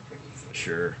 that to Sid pretty easily.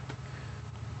 Sure.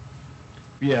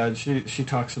 Yeah, she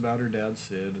talks about her dad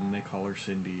Sid, and they call her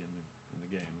Cindy in the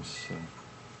games. So.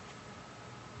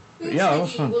 But Boobs yeah, it was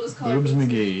McGee. fun. We'll just call her Boobs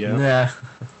McGee. Yeah.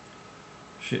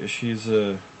 She's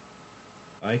a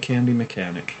eye candy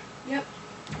mechanic. Yep.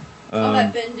 All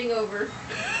that bending over.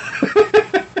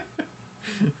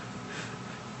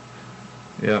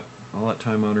 Yep, all that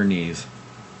time on her knees.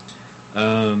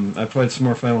 I played some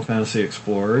more Final Fantasy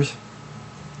Explorers,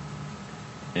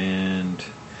 and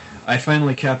I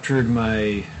finally captured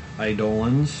my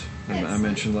Eidolons. I Excellent.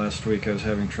 mentioned last week I was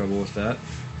having trouble with that.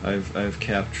 I've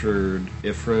captured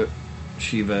Ifrit,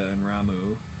 Shiva, and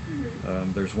Ramu.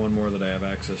 There's one more that I have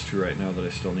access to right now that I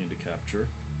still need to capture.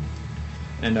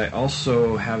 And I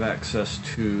also have access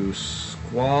to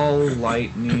Squall,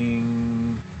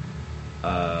 Lightning,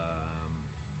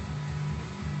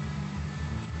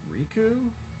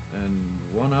 Riku,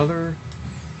 and one other.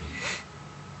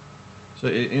 So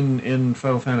in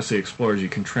Final Fantasy Explorers, you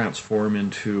can transform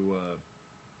into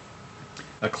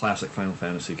a classic Final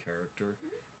Fantasy character,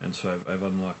 and so I've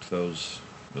unlocked those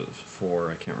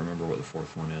four. I can't remember what the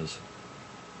fourth one is.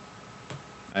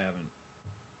 I haven't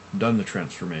done the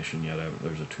transformation yet.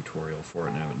 There's a tutorial for it,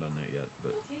 and I haven't done that yet.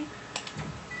 But Okay.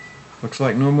 looks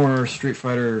like no more Street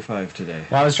Fighter 5 today.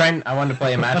 Well, I wanted to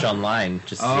play a match online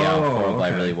just to see how horrible I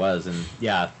okay. really was, and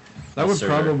yeah. That the would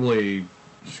server- probably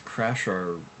just crash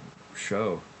our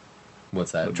show.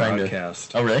 What's that? The Trying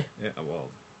broadcast. to. Oh, really? Yeah, well,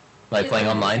 Like playing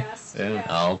online? Yeah.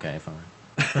 Oh, okay, fine.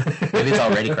 Maybe it's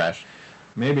already crashed.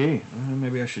 maybe.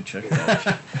 Maybe I should check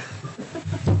that.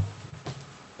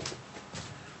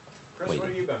 Chris, Wait. what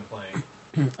have you been playing?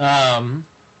 Um,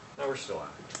 No, we're still on.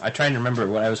 I'm trying to remember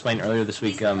what I was playing earlier this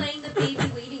He's week. playing the baby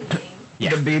waiting game.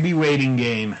 Yeah. The baby waiting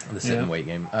game. The sit and wait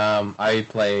game. I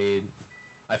played.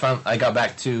 I got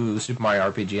back to Super Mario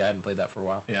RPG. I hadn't played that for a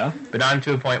while. Yeah? But now I'm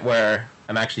to a point where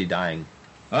I'm actually dying.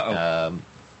 Uh-oh.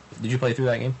 Did you play through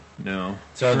that game? No.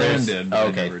 So Fran there's did, but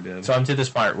okay. I never did. So I'm to this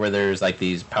part where there's like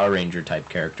these Power Ranger type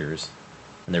characters,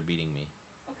 and they're beating me.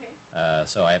 Okay.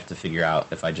 So I have to figure out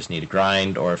if I just need to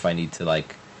grind or if I need to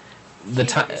like the Change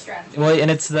up time. your strategy. Well, and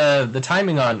it's the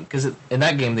timing on because in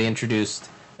that game they introduced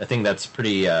a thing that's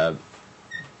pretty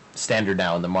standard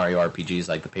now in the Mario RPGs,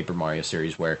 like the Paper Mario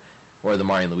series, or the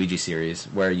Mario and Luigi series,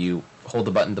 where you hold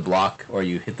the button to block or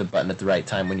you hit the button at the right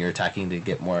time when you're attacking to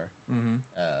get more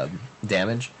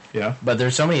damage. Yeah. But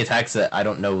there's so many attacks that I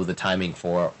don't know the timing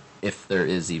for, if there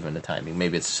is even a timing.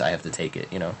 Maybe it's I have to take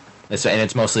it, you know. And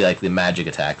it's mostly like the magic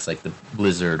attacks, like the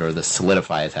Blizzard or the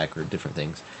Solidify attack or different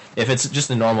things. If it's just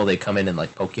a normal, they come in and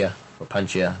like poke ya or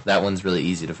punch ya. That one's really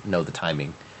easy to know the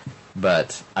timing.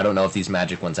 But I don't know if these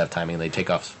magic ones have timing. They take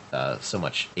off so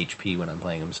much HP when I'm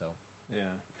playing them, so...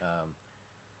 Yeah.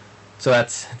 So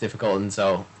that's difficult, and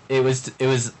so it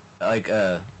was like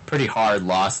a pretty hard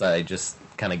loss that I just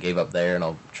kind of gave up there, and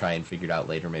I'll try and figure it out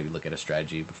later. Maybe look at a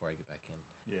strategy before I get back in.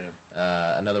 Yeah.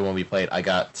 Another one we played. I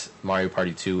got Mario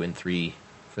Party 2 and 3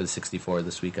 for the 64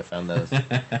 this week. I found those.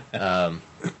 And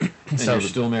so you're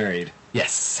still married.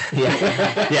 Yes.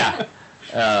 Yeah.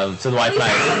 Yeah. So the wife and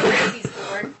I.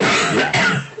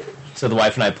 So the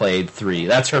wife and I played 3.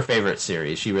 That's her favorite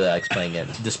series. She really likes playing it,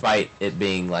 despite it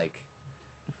being like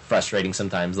frustrating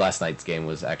sometimes. Last night's game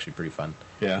was actually pretty fun.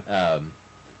 Yeah.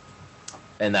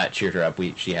 And that cheered her up.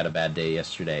 She had a bad day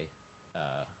yesterday.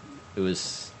 It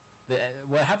was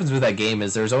what happens with that game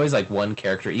is there's always like one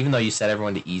character, even though you set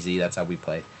everyone to easy. That's how we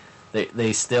play.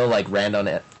 They still like land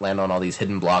on all these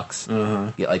hidden blocks,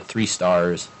 get like 3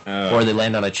 stars, or they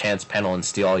land on a chance panel and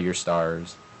steal all your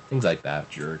stars, things like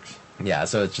that. Jerks. Yeah,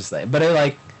 so it's just like, but it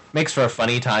like makes for a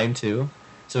funny time too.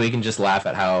 So we can just laugh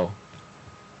at how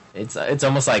it's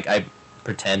almost like I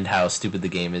pretend how stupid the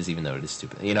game is, even though it is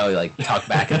stupid. You know, like talk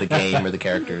back at the game or the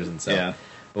characters, and so. Yeah.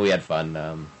 But we had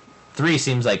fun. 3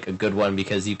 seems like a good one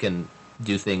because you can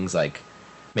do things like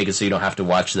make it so you don't have to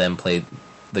watch them play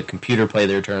the computer play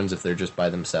their turns if they're just by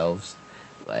themselves.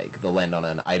 Like they'll land on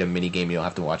an item mini game, you don't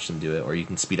have to watch them do it, or you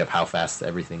can speed up how fast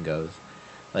everything goes.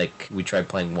 Like, we tried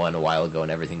playing 1 a while ago, and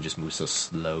everything just moves so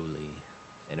slowly.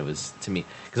 And it was, to me...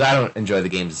 Because I don't enjoy the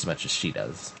games as much as she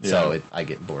does. Yeah. So I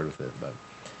get bored with it, but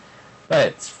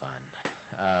it's fun.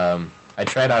 I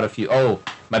tried out a few... Oh,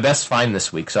 my best find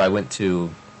this week. So I went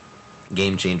to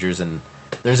Game Changers, and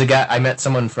there's a guy... I met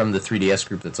someone from the 3DS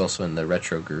group that's also in the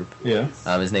retro group. Yeah.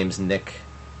 His name's Nick...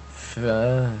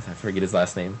 I forget his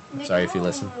last name. Sorry if you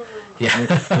listen.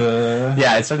 Yeah,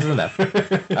 yeah, it starts with an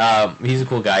F. He's a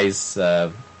cool guy.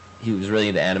 He was really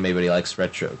into anime, but he likes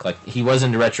retro. Like he was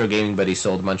into retro gaming, but he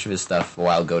sold a bunch of his stuff a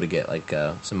while ago to get like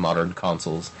some modern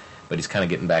consoles. But he's kind of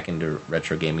getting back into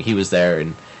retro gaming. He was there,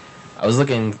 and I was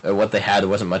looking at what they had. There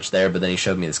wasn't much there, but then he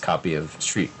showed me this copy of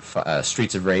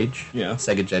Streets of Rage,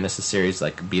 Sega Genesis series,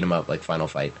 like beat 'em up, like Final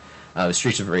Fight.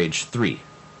 Streets of Rage 3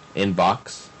 in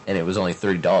box. And it was only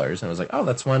 $30, and I was like, "Oh,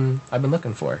 that's one I've been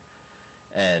looking for."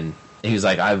 And he was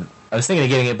like, "I was thinking of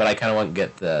getting it, but I kind of want to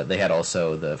get the." They had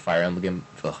also the Fire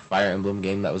Emblem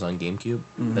game that was on GameCube.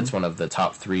 Mm-hmm. That's one of the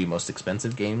top 3 most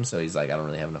expensive games. So he's like, "I don't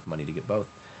really have enough money to get both."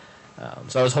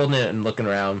 So I was holding it and looking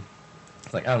around. I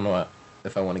was like, "I don't know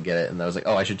if I want to get it," and I was like,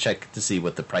 "Oh, I should check to see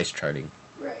what the price charting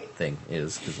thing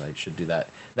is because I should do that."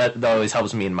 That always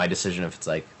helps me in my decision if it's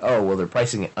like, "Oh, well, they're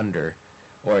pricing it under."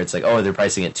 Or it's like, oh, they're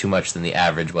pricing it too much than the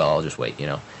average. Well, I'll just wait, you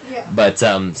know. Yeah. But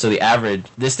so the average,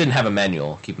 this didn't have a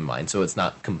manual. Keep in mind, so it's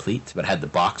not complete, but it had the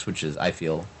box, which is I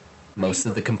feel most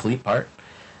of the complete part.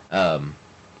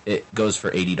 It goes for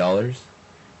 $80,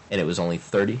 and it was only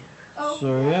 $30. Oh.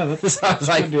 So yeah, that's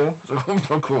a good deal.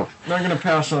 So cool. Not gonna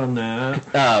pass on that.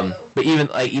 But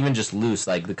even just loose,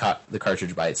 like the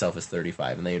cartridge by itself is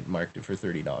 $35, and they marked it for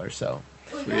 $30. So.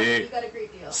 Well, you got a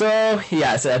great deal. So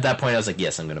yeah, so at that point I was like,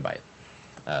 yes, I'm gonna buy it.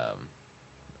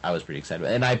 I was pretty excited,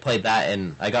 and I played that,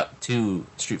 and I got 2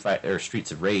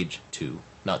 Streets of Rage 2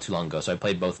 not too long ago, so I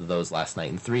played both of those last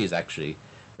night, and 3 is actually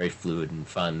very fluid and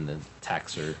fun, and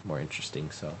attacks are more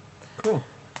interesting, so... Cool.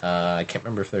 I can't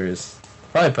remember if there is...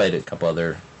 Probably played a couple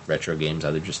other retro games,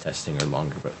 either just testing or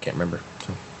longer, but can't remember,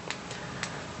 so...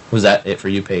 Was that it for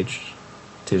you, Paige?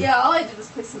 Too? Yeah, all I did was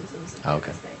play Simpsons. Oh,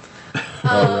 okay.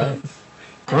 Alright.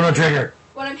 Chrono Trigger!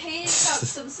 What I'm hating about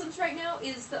Simpsons right now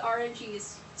is the RNG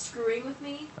is screwing with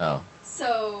me. Oh.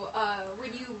 So,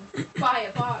 when you buy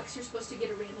a box, you're supposed to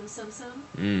get a random Sim.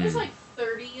 There's like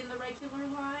 30 in the regular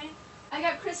line. I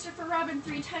got Christopher Robin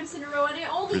 3 times in a row, and I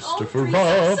only own 3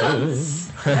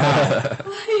 Simpsons.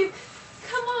 Like,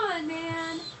 come on,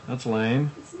 man. That's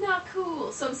lame. It's not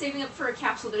cool. So I'm saving up for a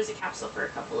capsule. There's a capsule for a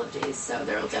couple of days, so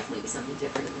there will definitely be something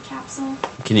different in the capsule.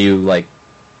 Can you, like,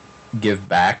 give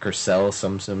back or sell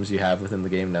some Sims you have within the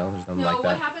game? No, there's nothing like that. No,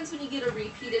 what happens when you get a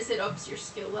repeat is it ups your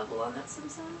skill level on that Sim.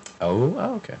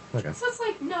 Oh, okay. So it's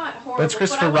like not horrible. But it's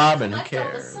Christopher Robin. Who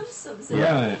cares?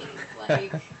 Yeah.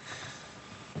 Like,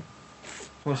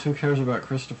 Plus, who cares about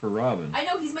Christopher Robin? I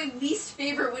know he's my least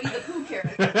favorite Winnie the Pooh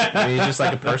character. I mean, he's just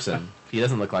like a person. He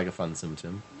doesn't look like a fun Sim.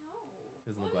 No,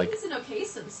 Doesn't look like. He's an okay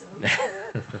Sim.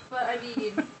 But I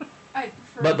mean, I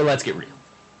prefer. But let's get real.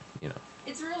 You know.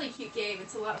 It's a really cute game.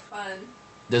 It's a lot of fun.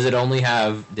 Does it only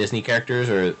have Disney characters,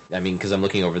 or I mean, because I'm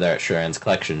looking over there at Sharon's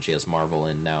collection, she has Marvel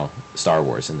and now Star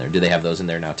Wars in there. Do they have those in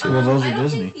there now too? Well, those are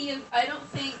Disney. I don't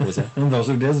think. What was that? Those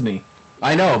are Disney.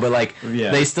 I know, but like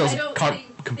they still I don't think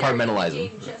compartmentalize they're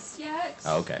in the them. game just yet.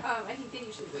 Oh, okay. I think they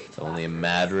usually wait. It's only a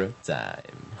matter of time.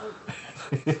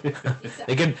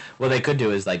 Exactly. What they could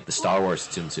do is like the Star Wars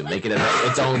Tsum Tsum, make it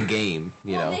its own game.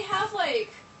 You know. They have like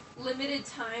limited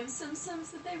time Sims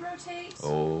that they rotate.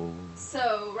 Oh.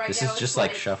 So this now is just it's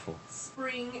like Shuffle.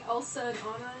 Spring Elsa and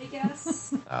Anna, I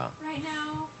guess. Oh. Right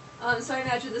now. So I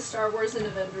imagine the Star Wars and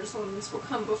Avengers ones will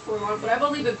come before long, but I've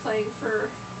only been playing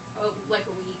for like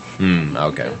a week.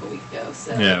 Okay. Like a week ago.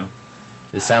 So. Yeah.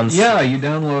 It sounds. Yeah, you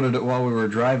downloaded it while we were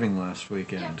driving last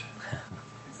weekend. Yeah.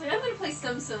 It's like I'm gonna play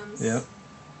Sims. Yep.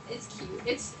 It's cute.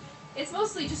 It's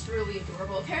mostly just really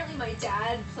adorable. Apparently my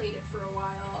dad played it for a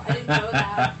while. I didn't know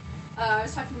that. I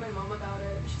was talking to my mom about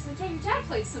it. She's like, "Yeah, your dad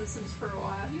played Sims for a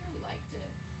while. He really liked it."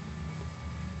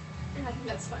 And I think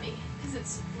that's funny because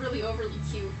it's really overly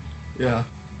cute. Yeah.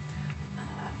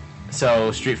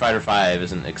 So Street Fighter V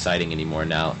isn't exciting anymore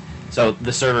now. So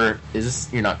the server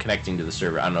you're not connecting to the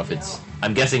server. I don't know if it's.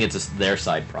 I'm guessing it's their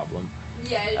side problem.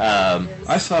 Yeah. It is.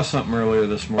 I saw something earlier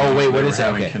this morning. Oh wait, what they is were that?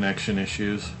 having Okay. connection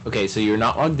issues. Okay, so you're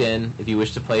not logged in. If you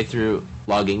wish to play through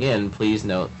logging in, please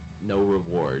note no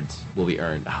rewards will be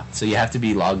earned. So you have to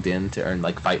be logged in to earn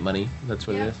like fight money. That's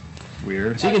what it is.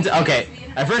 Weird. So you can okay.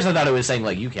 At first I thought it was saying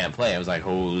like you can't play. I was like,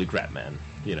 holy crap, man.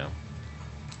 You know.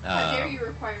 How dare you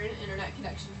require an internet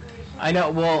connection for me to play? I know.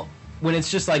 Well, when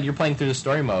it's just like you're playing through the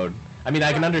story mode. I mean,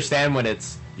 I can understand when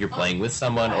it's you're playing with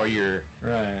someone or you're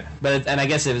right. But and I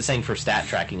guess it was saying for stat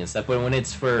tracking and stuff. But when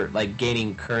it's for like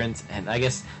gaining current, and I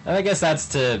guess that's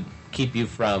to keep you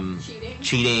from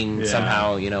cheating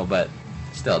somehow, you know. But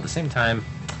still, at the same time,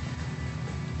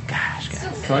 gosh,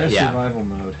 guys. Try a survival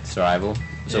mode. Survival.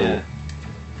 So, yeah.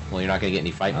 Well, you're not gonna get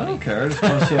any fight money. I don't care. I just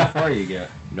want to see how far you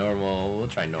get. Normal. We'll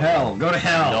try normal. Hell. Go to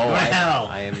hell. No, go to hell.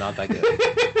 I am not that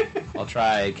good. I'll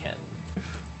try Ken.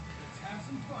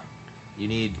 You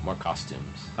need more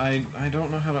costumes. I don't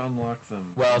know how to unlock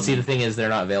them. Well, see, the thing is, they're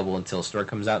not available until a store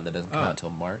comes out, and that doesn't come out until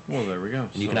March. Well, there we go.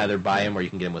 And you can either buy them or you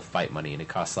can get them with fight money, and it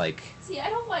costs like... See, I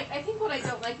think what I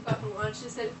don't like about the launch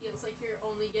is that it feels like you're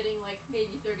only getting like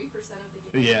maybe 30% of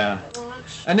the game at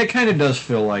launch. And it kind of does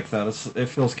feel like that. It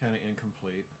feels kind of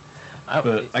incomplete.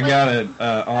 But I got an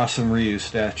awesome Ryu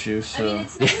statue, so... I mean,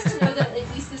 it's nice to know that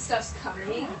at least this stuff's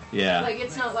coming. Yeah. Like,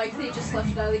 it's not like they just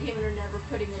left it out of the game and are never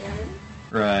putting it in.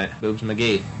 Right. Boobs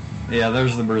McGee. Yeah,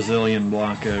 there's the Brazilian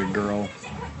Blanca girl.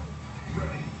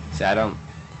 See, I feel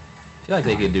like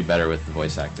they could do better with the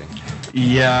voice acting.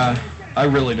 Yeah, I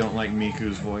really don't like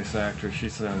Miku's voice actor. She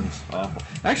sounds awful.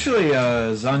 Actually,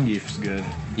 Zangief's good.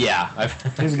 Yeah.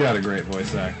 He's got a great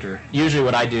voice actor. Usually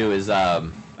what I do is...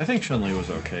 I think Chun-Li was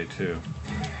okay, too.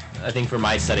 I think for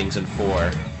my settings in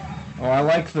 4... Oh, I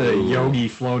like the Yogi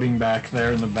floating back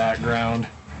there in the background.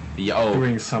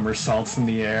 Doing somersaults in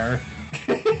the air.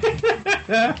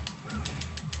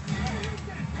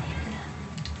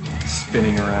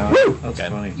 Spinning around. Woo! That's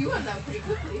funny. You won that pretty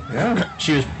quickly. Yeah.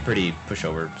 She was pretty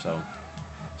pushover, so...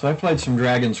 So I played some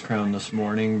Dragon's Crown this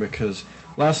morning because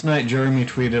last night Jeremy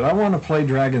tweeted, "I want to play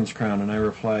Dragon's Crown," and I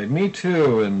replied, "Me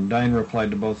too," and Dine replied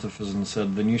to both of us and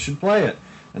said, "Then you should play it."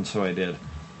 And so I did.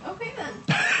 Okay,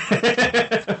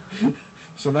 then.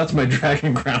 So that's my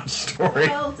Dragon Crown story.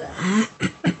 Well done.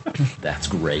 That's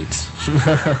great.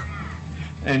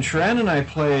 And Sharon and I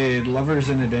played Lovers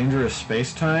in a Dangerous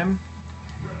Space-Time,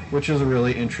 which is a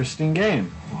really interesting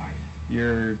game.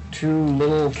 You're two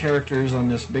little characters on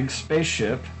this big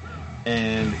spaceship,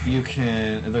 and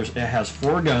it has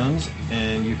 4 guns,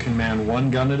 and you can man 1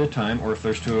 gun at a time, or if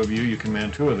there's 2 of you, you can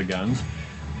man 2 of the guns.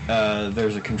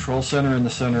 There's a control center in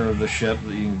the center of the ship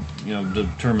that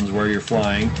determines where you're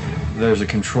flying. There's a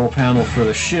control panel for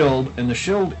the shield, and the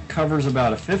shield covers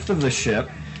about 1/5 of the ship,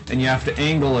 and you have to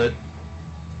angle it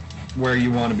where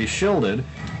you want to be shielded.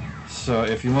 So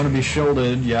if you want to be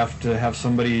shielded, you have to have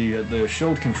somebody at the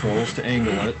shield controls to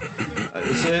angle it.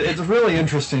 It's really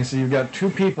interesting. So you've got 2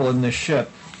 people in this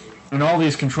ship, and all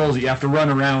these controls that you have to run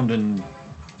around and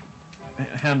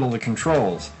handle the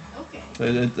controls. Okay.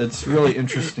 It's a really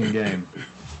interesting game.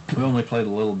 We only played a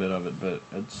little bit of it, but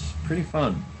it's pretty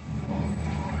fun.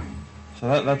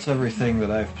 So that's everything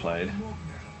that I've played.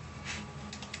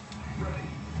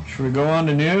 Should we go on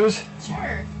to news?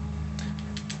 Sure.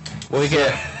 Well,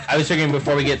 I was figuring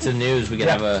before we get to news, we could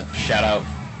have a shout out.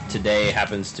 Today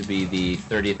happens to be the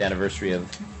 30th anniversary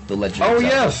of The Legend of Zelda.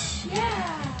 Yes!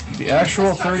 Yeah. The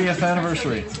actual 30th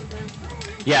anniversary.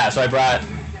 Yeah, so I brought,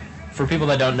 for people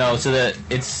that don't know,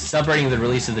 it's celebrating the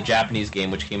release of the Japanese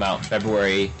game, which came out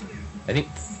February, I think,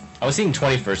 I was seeing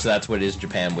 21st, so that's what it is in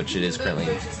Japan, which it is currently.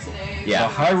 Yeah.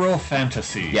 The Hyrule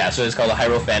Fantasy. Yeah, so it's called the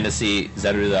Hyrule Fantasy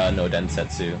Zeruda no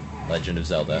Densetsu Legend of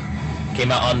Zelda.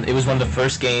 Came out it was one of the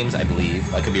first games, I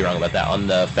believe, I could be wrong about that, on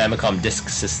the Famicom Disk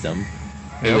System.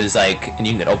 It was like, and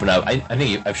you can open up, I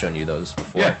think I've shown you those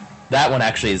before. Yeah. That one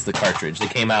actually is the cartridge. They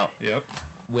came out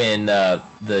when the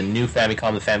new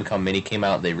Famicom, the Famicom Mini came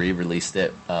out, they re-released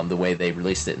it the way they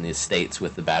released it in the States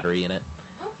with the battery in it.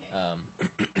 Okay.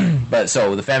 But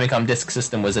so the Famicom Disk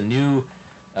System was a new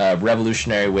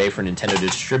revolutionary way for Nintendo to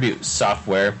distribute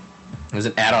software. It was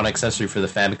an add-on accessory for the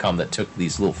Famicom that took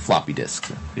these little floppy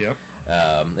disks. Yep.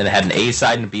 And it had an A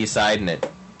side and a B side, and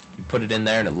you put it in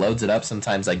there and it loads it up.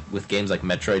 Sometimes, like with games like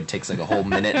Metroid, it takes like a whole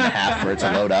minute and a half for it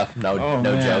to load up. No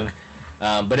joke.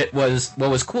 But what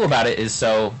was cool about it is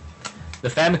so the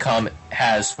Famicom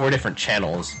has 4 different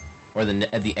channels, or the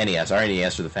NES, our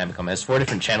NES or the Famicom has 4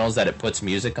 different channels that it puts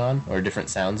music on or different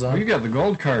sounds on. Oh, you got the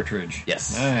gold cartridge.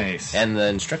 Yes. Nice. And the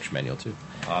instruction manual too.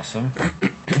 Awesome.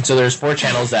 So there's 4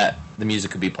 channels that the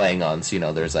music could be playing on.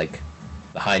 So there's like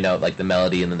the high note, like the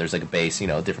melody, and then there's like a bass,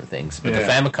 different things. But the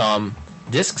Famicom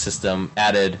Disk System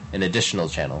added an additional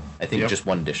channel. I think just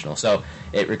one additional. So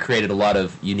it recreated a lot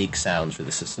of unique sounds for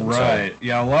the system. Right.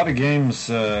 Yeah, a lot of games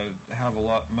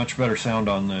have much better sound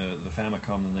on the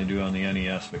Famicom than they do on the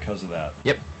NES because of that.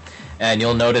 Yep. And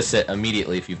you'll notice it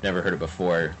immediately if you've never heard it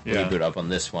before when you boot up on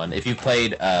this one. If you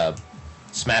played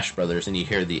Smash Brothers and you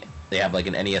hear they have like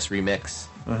an NES remix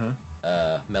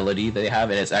melody they have,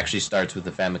 and it actually starts with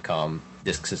the Famicom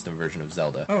Disk System version of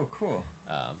Zelda. Oh, cool.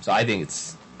 So I think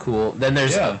it's cool. Then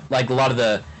there's like a lot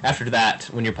of after that,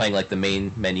 when you're playing like the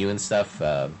main menu and stuff,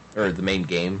 or the main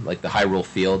game, like the Hyrule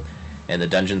Field and the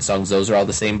dungeon songs, those are all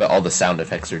the same, but all the sound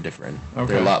effects are different.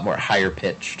 Okay. They're a lot more higher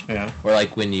pitched. Yeah. Or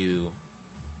like when you,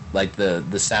 like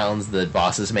the sounds the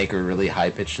bosses make are really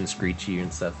high pitched and screechy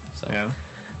and stuff. So yeah.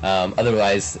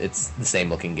 Otherwise, it's the same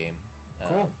looking game.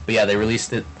 Cool. But yeah, they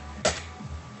released it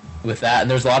with that, and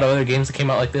there's a lot of other games that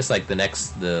came out like this, like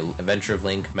the Adventure of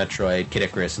Link, Metroid, Kid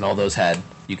Icarus, and all those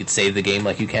you could save the game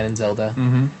like you can in Zelda.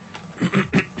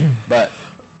 Mm-hmm. But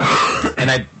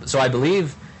I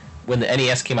believe when the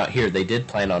NES came out here, they did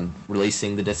plan on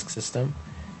releasing the disc system,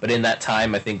 but in that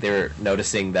time, I think they were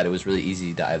noticing that it was really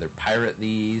easy to either pirate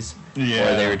these, or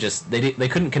they were just they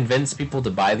couldn't convince people to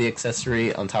buy the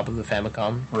accessory on top of the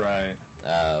Famicom. Right.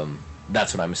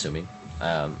 That's what I'm assuming.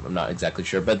 I'm not exactly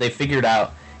sure, but they figured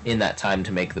out in that time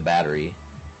to make the battery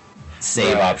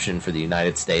save option for the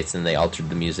United States, and they altered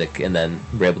the music and then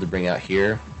were able to bring out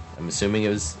here. I'm assuming it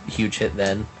was a huge hit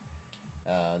then.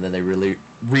 And then they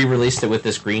re-released it with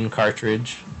this green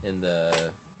cartridge and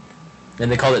they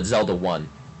called it Zelda 1.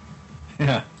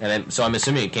 Yeah. And so I'm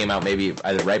assuming it came out maybe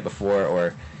either right before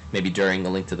or maybe during A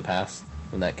Link to the Past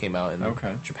when that came out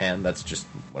in Japan. That's just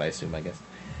what I assume, I guess.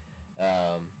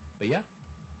 But yeah.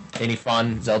 Any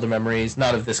fond Zelda memories?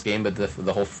 Not of this game, but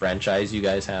the whole franchise you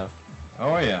guys have?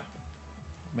 Oh, yeah.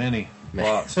 Many.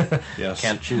 Lots. Yes.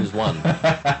 Can't choose one.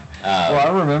 Well, I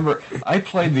remember I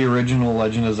played the original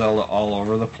Legend of Zelda all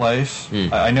over the place.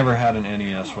 I never had an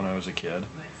NES when I was a kid,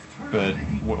 but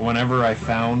whenever I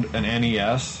found an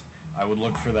NES, I would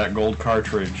look for that gold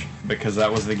cartridge because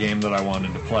that was the game that I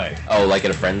wanted to play. Oh, like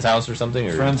at a friend's house or something?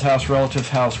 Or? Friend's house, relative's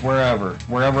house, wherever.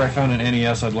 Wherever I found an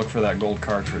NES, I'd look for that gold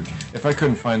cartridge. If I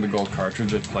couldn't find the gold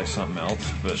cartridge, I'd play something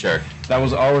else. But that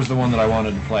was always the one that I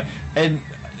wanted to play. And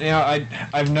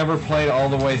I've never played all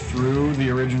the way through the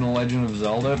original Legend of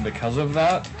Zelda because of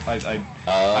that.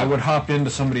 I would hop into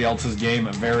somebody else's game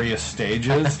at various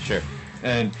stages. Sure.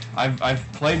 And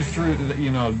I've played through,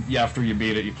 after you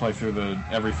beat it, you play through the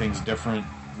everything's different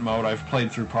mode. I've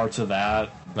played through parts of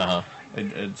that.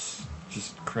 It's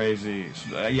just crazy.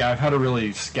 I've had a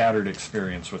really scattered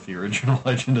experience with the original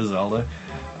Legend of Zelda.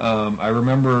 I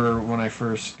remember when I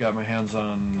first got my hands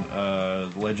on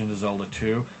Legend of Zelda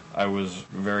 2, I was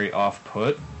very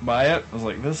off-put by it. I was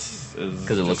like, this is...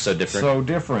 Because it looks so different? So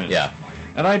different. Yeah.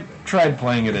 And I tried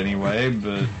playing it anyway,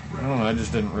 but I don't know, it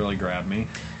just didn't really grab me.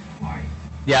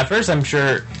 Yeah, at first I'm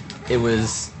sure it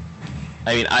was...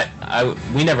 I mean,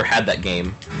 we never had that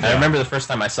game. Yeah. I remember the first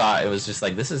time I saw it, it was just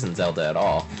like, this isn't Zelda at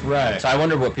all. Right. So I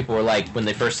wonder what people were like when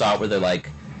they first saw it, were they like,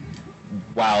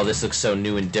 wow, this looks so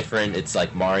new and different. It's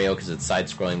like Mario because it's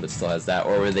side-scrolling but still has that.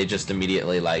 Or were they just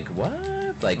immediately like,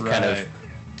 what? Like, kind of,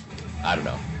 I don't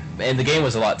know. And the game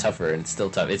was a lot tougher and still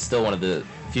tough. It's still one of the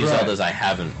few Zeldas I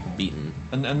haven't beaten.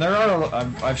 And there are,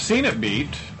 I've seen it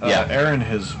beat. Aaron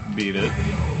has beat it.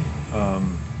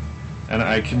 And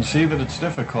I can see that it's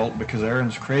difficult because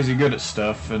Aaron's crazy good at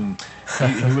stuff, and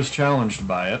he was challenged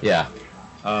by it. Yeah.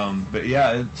 But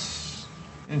yeah, it's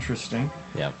interesting.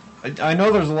 Yeah. I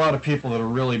know there's a lot of people that are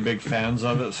really big fans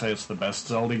of it, say it's the best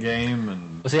Zelda game,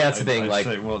 and well, see, that's the thing. I'd like,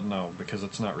 say, well, no, because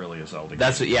it's not really a Zelda game.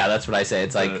 That's what I say.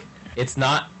 It's like it's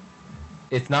not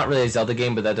really a Zelda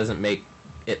game, but that doesn't make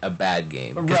it a bad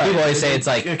game. Because people always say it's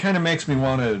like it kind of makes me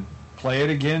want to play it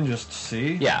again just to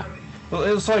see. Yeah. Well,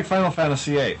 it's like Final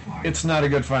Fantasy VIII. It's not a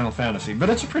good Final Fantasy, but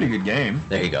it's a pretty good game.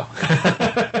 There you go.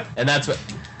 And that's what...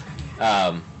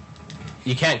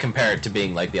 you can't compare it to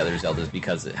being like the other Zeldas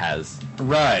because it has...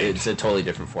 Right. It's a totally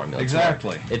different formula.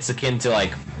 Exactly. It's akin to,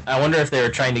 like... I wonder if they were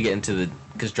trying to get into the...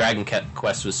 Because Dragon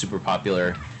Quest was super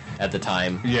popular at the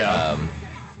time. Yeah.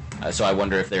 So I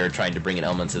wonder if they were trying to bring in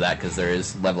elements of that because there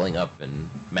is leveling up and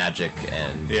magic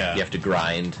and you have to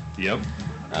grind. Yep.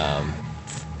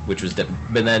 Which was different.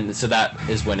 But then, so that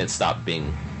is when it stopped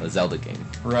being a Zelda game.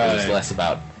 Right. It was less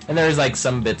about... And there was, like,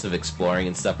 some bits of exploring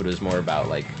and stuff, but it was more about,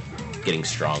 like, getting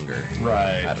stronger.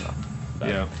 Right. I don't know. But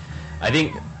yeah. I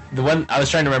think the one... I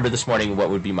was trying to remember this morning what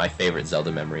would be my favorite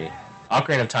Zelda memory.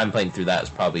 Ocarina of Time playing through that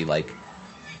is probably, like,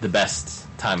 the best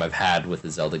time I've had with a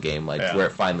Zelda game. Like, where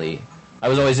it finally... I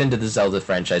was always into the Zelda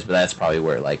franchise, but that's probably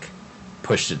where, like,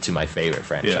 pushed it to my favorite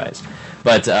franchise. Yeah.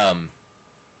 But,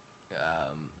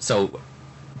 so...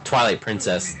 Twilight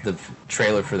Princess, the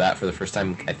trailer for that for the first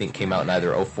time, I think came out in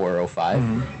either 04 or 05.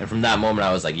 Mm-hmm. And from that moment,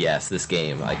 I was like, yes, this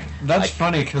game. Like, that's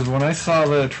funny, because when I saw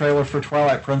the trailer for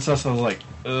Twilight Princess, I was like,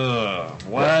 ugh,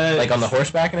 what? Like on the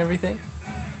horseback and everything?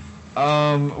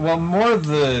 Well, more of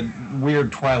the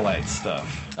weird Twilight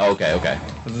stuff. Oh, okay.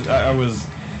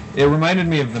 It reminded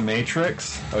me of The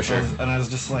Matrix. Oh, sure. And I was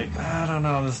just like, I don't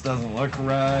know, this doesn't look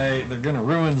right. They're going to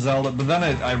ruin Zelda. But then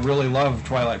I really love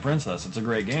Twilight Princess. It's a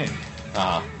great game.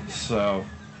 So,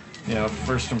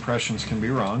 first impressions can be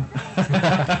wrong.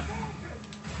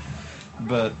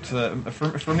 But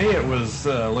for me, it was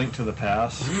Link to the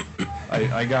Past.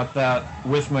 I got that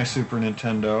with my Super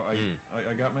Nintendo.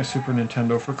 I got my Super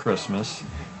Nintendo for Christmas,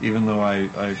 even though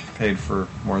I paid for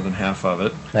more than half of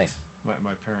it. Nice.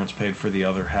 My parents paid for the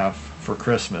other half for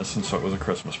Christmas, and so it was a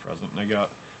Christmas present. And I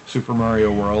got Super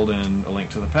Mario World and A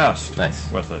Link to the Past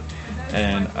with it.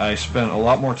 And I spent a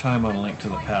lot more time on A Link to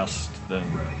the Past than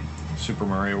Super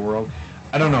Mario World.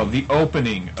 I don't know, the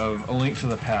opening of A Link to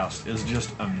the Past is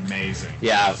just amazing.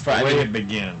 Yeah, the way it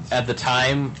begins. At the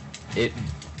time, it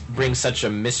brings such a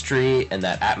mystery and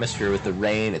that atmosphere with the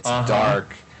rain. It's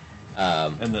dark.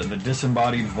 And the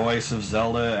disembodied voice of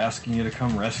Zelda asking you to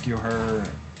come rescue her.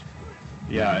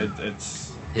 Yeah,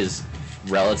 it's... His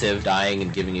relative dying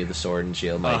and giving you the sword and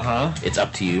shield. Like, it's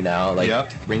up to you now.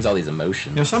 Like, brings all these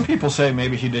emotions. Some people say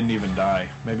maybe he didn't even die.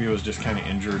 Maybe he was just kind of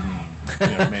injured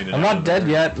and made it. I'm not dead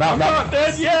yet. I'm not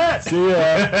dead yet. See ya.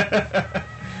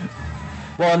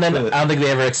 Well, and then I don't think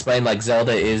they ever explained like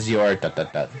Zelda is your dot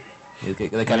dot dot. They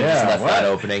kind of just left that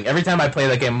opening. Every time I play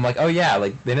that game, I'm like, oh yeah,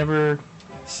 like they never.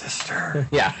 Sister.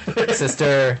 Yeah,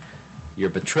 sister. Your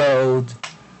betrothed.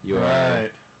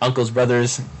 Your uncles,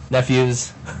 brothers,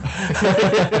 nephews.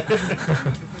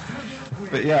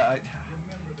 But yeah,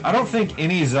 I don't think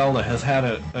any Zelda has had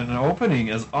an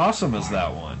opening as awesome as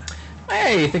that one.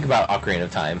 Hey, think about Ocarina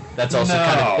of Time. That's also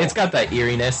kind of... It's got that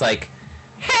eeriness, like,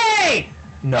 hey!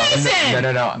 No.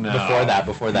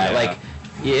 Before that. Yeah. Like,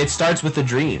 it starts with the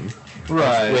dream.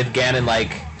 Right. With Ganon,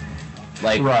 like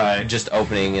just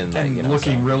opening and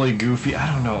looking really goofy.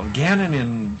 I don't know. Ganon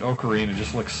in Ocarina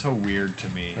just looks so weird to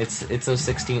me. It's those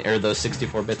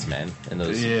 64 bits, man, and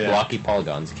those blocky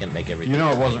polygons. You can't make everything.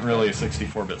 It wasn't really a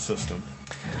 64-bit system.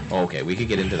 Okay, we could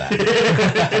get into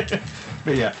that.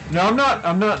 But yeah, no,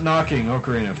 I'm not knocking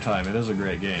Ocarina of Time. It is a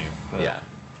great game. But. Yeah,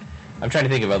 I'm trying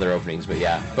to think of other openings, but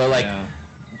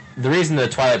the reason the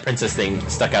Twilight Princess thing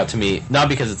stuck out to me, not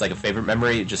because it's like a favorite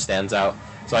memory, it just stands out.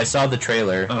 So I saw the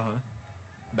trailer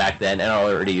back then, and I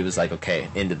already was like, okay,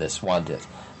 into this, wanted it.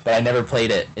 But I never played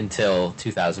it until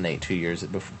 2008, 2 years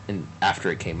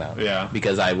after it came out. Yeah.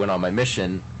 Because I went on my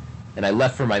mission, and I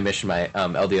left for my mission, my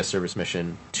LDS service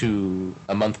mission,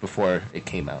 a month before it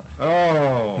came out.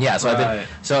 Oh, yeah.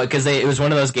 So because it was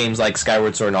one of those games like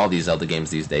Skyward Sword and all these Zelda games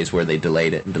these days where they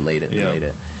delayed it and delayed it and delayed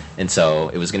it, and so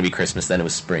it was going to be Christmas, then it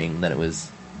was spring, then it was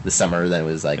the summer, then it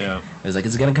was like it was like,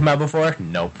 is it going to come out before?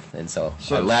 Nope. And so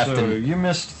I left. So you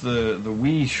missed the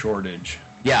Wii shortage.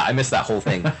 Yeah, I missed that whole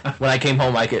thing. When I came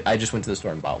home, I just went to the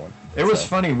store and bought one. It was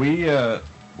funny.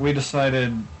 We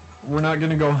decided we're not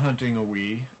going to go hunting a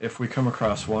Wii. If we come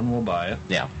across one, we'll buy it.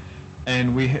 Yeah.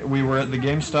 And we were at the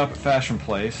GameStop at Fashion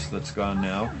Place, that's gone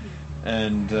now,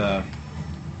 and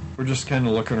we're just kind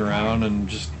of looking around and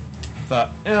just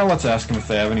thought, let's ask them if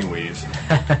they have any Wiis.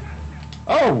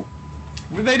 Oh,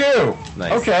 they do.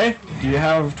 Nice. Okay. Do you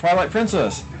have Twilight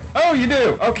Princess? Oh, you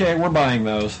do. Okay, we're buying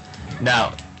those.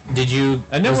 Now, did you?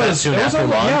 And was that soon after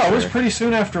launch? Yeah, it was or? pretty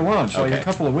soon after launch, like Okay. a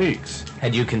couple of weeks.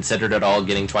 Had you considered at all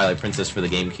getting Twilight Princess for the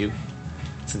GameCube?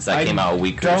 Since that came out a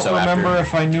week or so after. I don't remember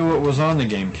if I knew it was on the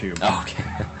GameCube. Oh, okay.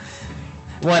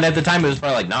 Well, and at the time it was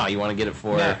probably like, nah, you want to get it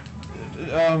for...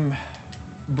 Yeah.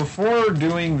 Before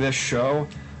doing this show,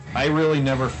 I really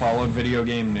never followed video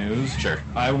game news. Sure.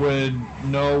 I would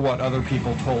know what other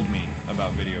people told me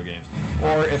about video games.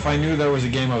 Or if I knew there was a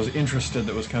game I was interested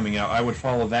that was coming out, I would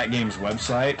follow that game's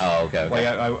website. Oh, okay. Like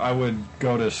I would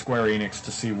go to Square Enix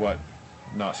to see what...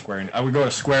 Not Square Enix. I would go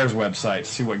to Square's website to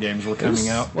see what games were coming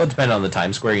out. Well, it depended on the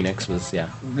time. Square Enix was, yeah.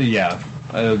 Yeah.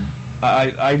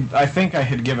 I think I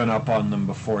had given up on them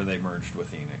before they merged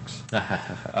with Enix.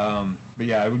 But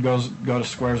yeah, I would go to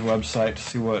Square's website to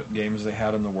see what games they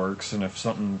had in the works, and if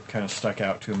something kind of stuck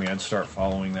out to me, I'd start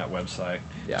following that website,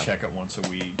 check it once a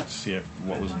week, see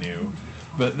what was new.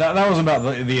 But that was about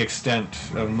the extent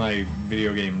of my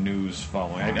video game news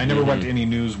following. I never went to any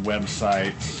news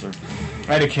websites.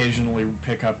 I'd occasionally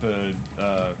pick up a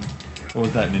what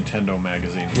was that Nintendo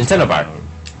magazine? Nintendo Power.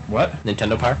 What?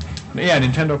 Nintendo Power? Yeah,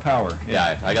 Nintendo Power.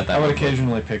 Yeah, I got that. I would one.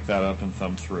 occasionally pick that up and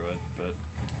thumb through it, but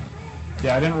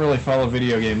yeah, I didn't really follow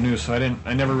video game news, so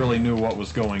I never really knew what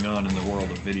was going on in the world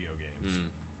of video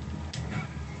games.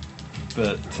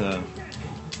 But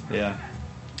yeah.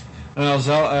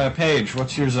 Paige,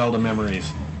 what's your Zelda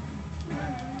memories?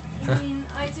 I mean,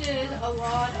 I did a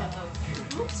lot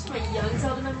of most of my young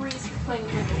Zelda memories were playing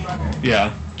with my little brother.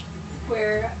 Yeah.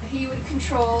 Where he would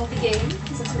control the game,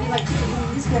 because that's what he liked to do, and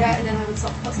he was good at, and then I would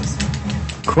solve puzzles.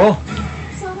 Cool.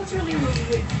 So that's really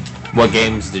good. What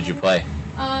games did you play?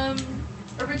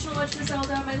 Original Legend of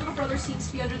Zelda. My little brother seems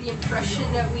to be under the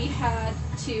impression that we had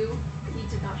two. He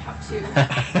did not have two. He's like,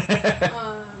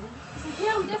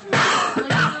 yeah, we definitely had.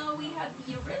 Like, no, we had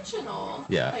the original.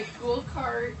 Yeah. Like Gold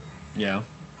Card. Yeah.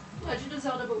 Legend of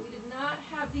Zelda, but we did not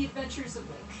have the Adventures of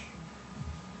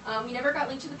Link. We never got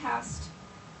Link to the Past.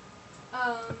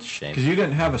 That's a shame. Because you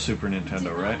didn't have a Super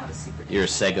Nintendo, right? You're a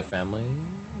Sega family?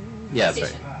 Yeah,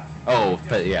 that's right. Oh,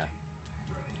 but yeah.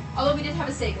 Although we did have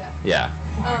a Sega. Yeah.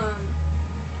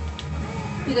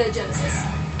 We did a Genesis.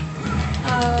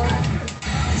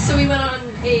 So we went on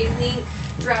a Link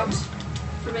drought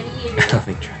for many years.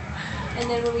 And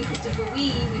then when we picked up the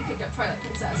Wii, we picked up Twilight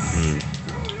Princess.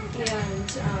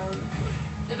 And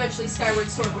eventually Skyward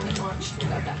Sword when it launched, we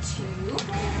got that too.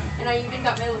 And I even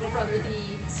got my little brother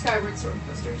the Skyward Sword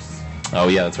posters. Oh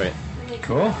yeah, that's right.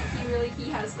 Cool. He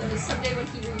has those. Someday when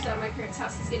he moves out of my parents'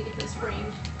 house, he's gonna get those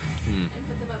framed and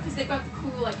put them up because they've got the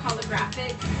cool like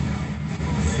holographic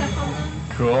stuff on them.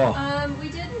 Cool. We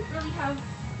didn't really have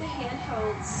the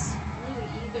handhelds really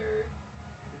either.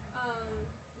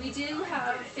 We do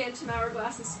have Phantom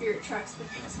Hourglass and Spirit Tracks, but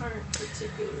those aren't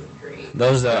particularly great.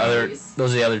 Those are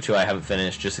the other two I haven't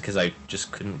finished just because I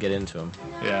just couldn't get into them.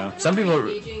 No, yeah. Some people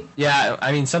engaging. Yeah,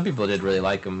 I mean some people did really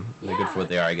like them. They're good for what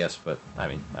they are, I guess, but I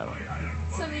mean, I don't know.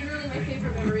 So I mean really my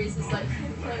favorite memories is like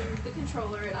him playing with the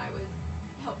controller and I would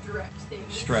help direct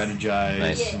things. Strategize.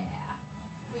 Nice. Yeah.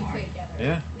 We played together.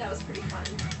 Yeah. That was pretty fun.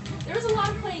 There was a lot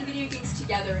of playing video games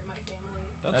together in my family.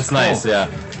 That's cool. nice, yeah.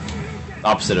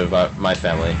 Opposite of my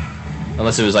family.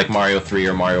 Unless it was like Mario 3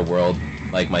 or Mario World,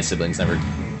 like my siblings never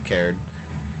cared.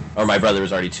 Or my brother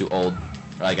was already too old.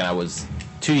 Like, and I was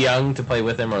too young to play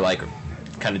with him or like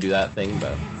kind of do that thing,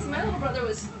 but... So my little brother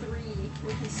was 3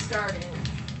 when he started.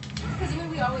 Because I mean,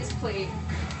 we always played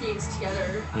games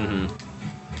together.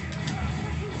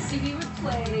 So we would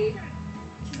play...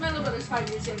 Because my little brother's 5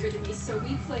 years younger than me, so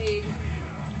we played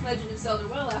Legend of Zelda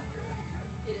well after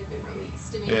it had been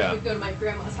released. I mean, we would go to my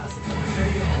grandma's house and play on her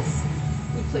NES.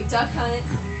 We'd play Duck Hunt,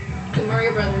 play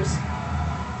Mario Brothers,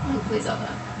 and play Zelda.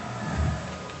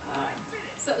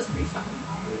 So that was pretty fun.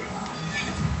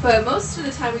 But most of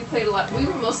the time we played a lot. We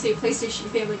were mostly a PlayStation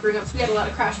family growing up, so we had a lot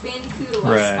of Crash Bandicoot, a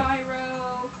lot of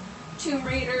Spyro, Tomb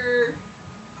Raider,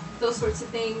 those sorts of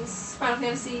things, Final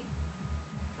Fantasy.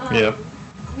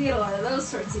 We had a lot of those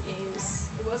sorts of games.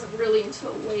 It wasn't really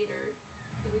until later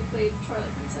that we played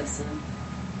Twilight Princess and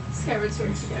Skyward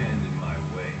Sword together.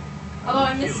 Although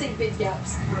I'm missing Big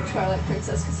Gap's Twilight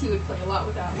Princess because he would play a lot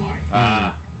without me.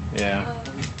 Yeah.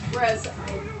 Whereas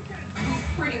we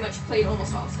pretty much played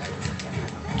almost all of Skyward Sword together.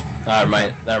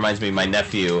 That reminds me, my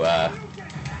nephew.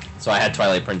 So I had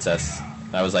Twilight Princess.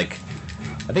 I was like,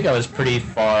 I think I was pretty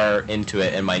far into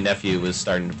it, and my nephew was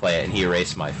starting to play it, and he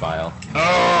erased my file.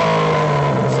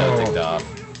 Oh! So ticked off.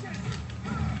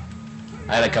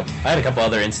 I had a couple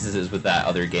other instances with that.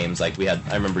 Other games like we had.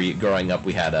 I remember growing up,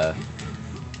 we had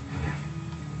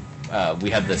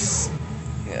this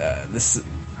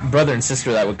brother and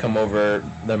sister that would come over.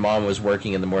 Their mom was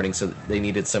working in the morning, so they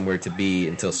needed somewhere to be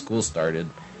until school started,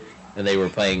 and they were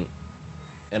playing.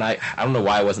 And I don't know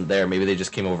why I wasn't there. Maybe they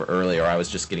just came over early, or I was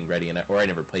just getting ready, or I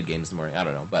never played games in the morning. I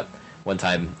don't know. But one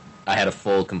time, I had a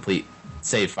full, complete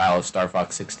save file of Star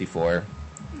Fox 64,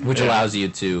 which allows you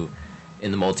to,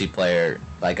 in the multiplayer,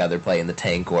 like either play in the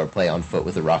tank or play on foot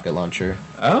with a rocket launcher.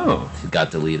 Oh. It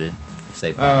got deleted.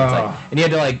 Save file. And you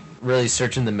had to really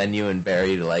search in the menu and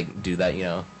bury to do that.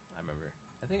 I remember.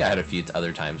 I think I had a few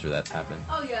other times where that's happened.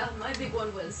 Oh yeah, my big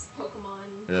one was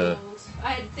Pokemon Gold.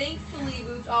 I had thankfully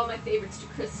moved all my favorites to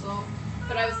Crystal,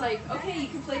 but I was like, okay, you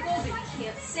can play Gold, but you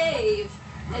can't save.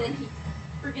 And then he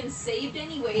friggin' saved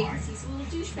anyway because he's a little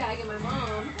douchebag, and my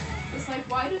mom was like,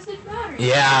 why does it matter?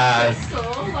 Yeah.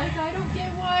 Crystal, I don't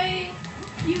get why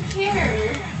you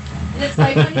care. And it's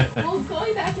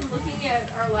going back and looking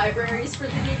at our libraries for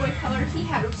the Game Boy Color, he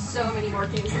had so many more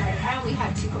games than I only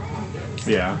had 2 Pokemon games.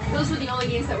 Yeah. Those were the only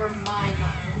games that were mine.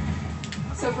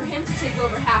 So for him to take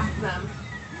over half of them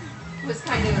was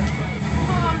kind of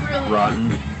really...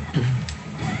 Rotten.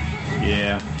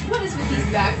 Yeah. What is with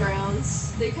these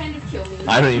backgrounds? They kind of kill me.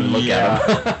 I don't even look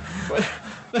at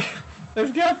them.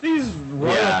 They've got these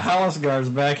Royal Palace guards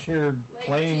back here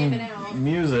playing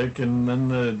music, and then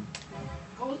the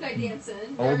old guy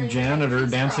dancing. Old janitor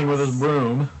dancing with his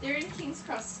broom. They're in King's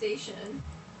Cross Station.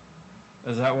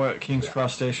 Is that what King's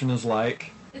Cross Station is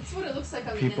like? It's what it looks like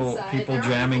on the inside. People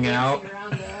jamming out.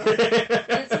 Around,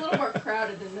 it's a little more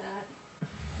crowded than that.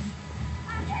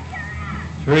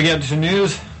 Should we get to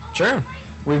news? Sure.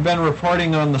 We've been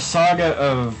reporting on the saga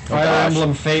of Fire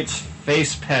Emblem Fates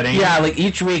face petting. Yeah,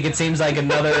 each week it seems like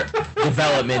another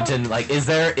development, and is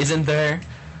there, isn't there?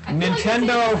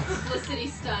 Nintendo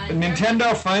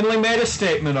finally made a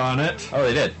statement on it. Oh,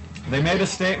 they did. They made a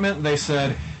statement. They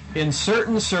said, in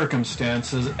certain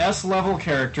circumstances, S-level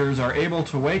characters are able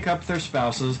to wake up their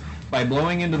spouses by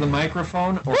blowing into the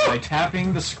microphone or by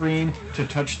tapping the screen to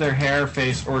touch their hair,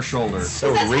 face, or shoulder.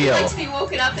 So that's real. Like to be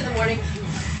woken up in the morning.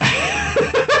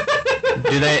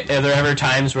 Are there ever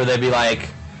times where they'd be like,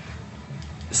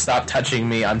 stop touching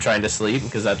me, I'm trying to sleep?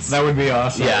 Because that would be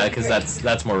awesome. Yeah, because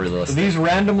that's more realistic. These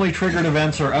randomly triggered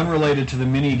events are unrelated to the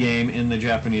mini-game in the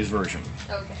Japanese version.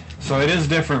 Okay. So it is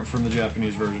different from the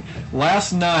Japanese version.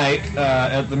 Last night,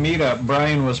 at the meetup,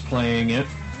 Brian was playing it.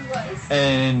 He was.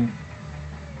 And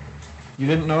you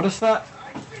didn't notice that?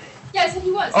 Yeah, I said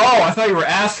he was. Oh, I thought you were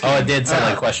asking. Oh, it did sound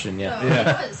like a question, yeah. No,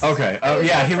 yeah. He was. Okay.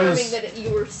 He was. That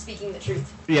you were speaking the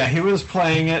truth. Yeah, he was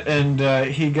playing it, and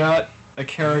he got a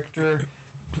character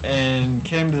and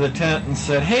came to the tent and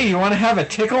said, "Hey, you want to have a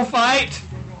tickle fight?"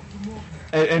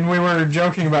 And we were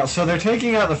joking about, so they're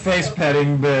taking out the face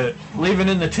petting, but leaving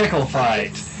in the tickle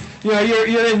fight.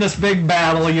 You're in this big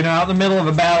battle, out in the middle of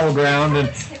a battleground, and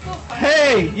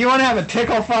hey, you want to have a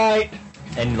tickle fight?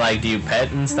 And do you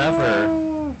pet and stuff, or?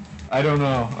 I don't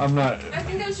know. I'm not. I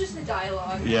think that was just the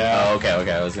dialogue. Yeah. Oh,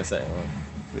 okay. I was gonna say.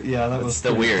 Yeah, that was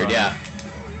still weird. Fun. Yeah.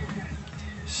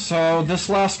 So this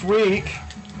last week,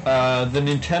 the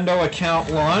Nintendo account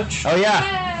launched. Oh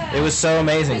yeah. It was so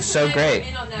amazing, so great.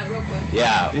 In on that real quick.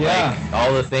 Yeah.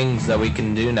 All the things that we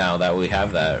can do now that we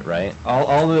have that, right?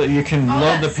 You can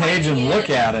load the page and look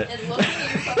at it. And look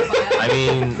at your profile. I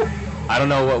mean, I don't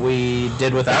know what we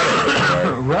did without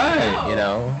it.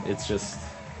 Right. It's just.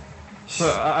 So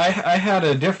I had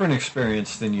a different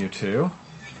experience than you two.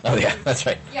 Oh yeah, that's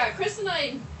right. Yeah, Chris and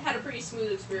I had a pretty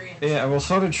smooth experience. Yeah, well,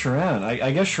 so did Sharon.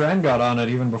 I guess Sharon got on it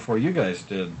even before you guys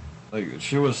did.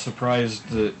 She was surprised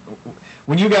that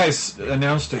when you guys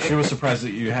announced it, she was surprised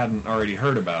that you hadn't already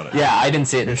heard about it. Yeah, I didn't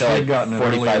see it until she had gotten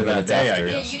 45 minutes that day, after. I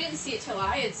guess. Yeah, you didn't see it till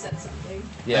I had said something.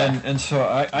 Yeah. And so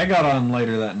I got on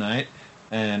later that night,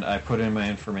 and I put in my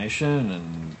information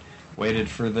and waited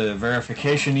for the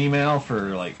verification email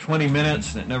for 20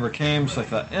 minutes, and it never came, so I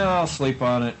thought, I'll sleep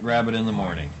on it, grab it in the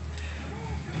morning.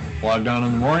 Logged on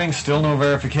in the morning, still no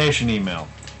verification email.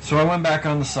 So I went back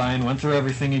on the sign, went through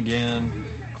everything again,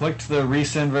 clicked the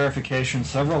resend verification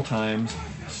several times,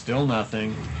 still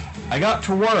nothing. I got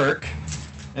to work,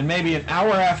 and maybe an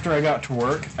hour after I got to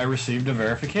work, I received a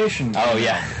verification. Oh,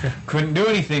 yeah. Couldn't do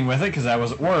anything with it because I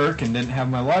was at work and didn't have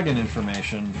my login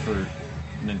information for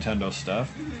Nintendo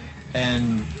stuff.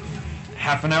 And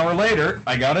half an hour later,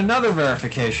 I got another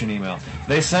verification email.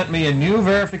 They sent me a new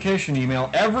verification email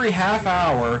every half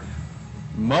hour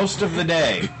most of the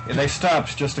day. They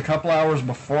stopped just a couple hours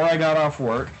before I got off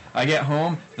work. I get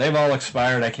home, they've all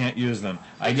expired, I can't use them.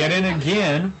 I get in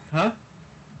again, huh?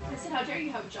 I said, how dare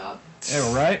you have a job?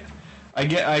 Yeah, right?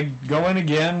 I go in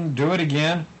again, do it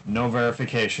again, no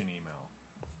verification email.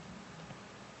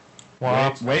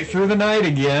 Wait through the night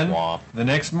again. The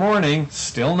next morning,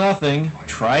 still nothing.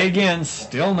 Try again,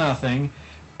 still nothing.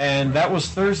 And that was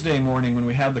Thursday morning when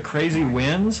we had the crazy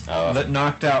winds that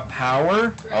knocked out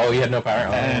power. Oh, you had no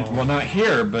power? And, well, not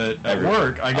here, but at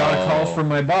work, I got a call from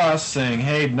my boss saying,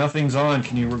 hey, nothing's on.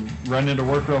 Can you run into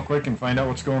work real quick and find out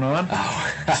what's going on?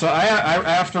 So I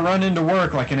have to run into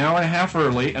work like an hour and a half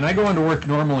early, and I go into work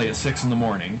normally at 6 in the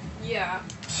morning. Yeah.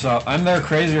 So I'm there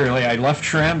crazy early. I left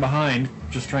Sharon behind,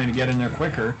 just trying to get in there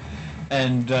quicker.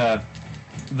 And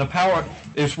the power...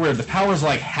 It's weird. The power's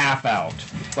like half out.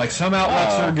 Like some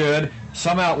outlets are good,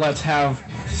 some outlets have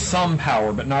some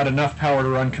power, but not enough power to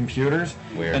run computers.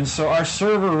 Weird. And so our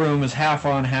server room is half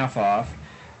on, half off.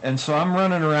 And so I'm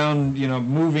running around,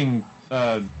 moving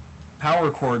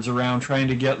power cords around trying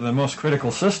to get the most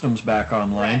critical systems back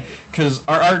online. Because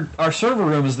our server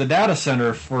room is the data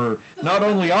center for not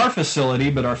only our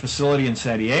facility, but our facility in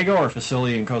San Diego, our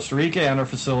facility in Costa Rica, and our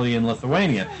facility in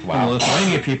Lithuania. Wow. And the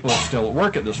Lithuania people are still at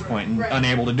work at this point and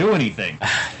unable to do anything.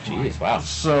 Jeez, wow.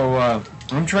 So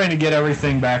I'm trying to get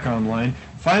everything back online.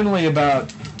 Finally,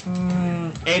 about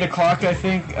 8 o'clock, I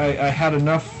think, I had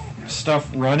enough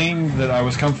stuff running that I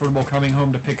was comfortable coming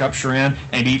home to pick up Sharon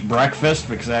and eat breakfast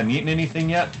because I hadn't eaten anything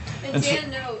yet. And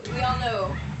Dan, we all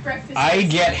know breakfast. I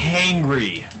get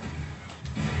hangry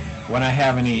when I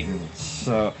haven't eaten.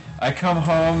 So I come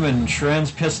home and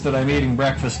Sharon's pissed that I'm eating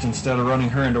breakfast instead of running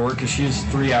her into work because she's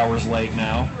 3 hours late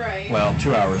now. Right. Well,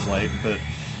 2 hours late, but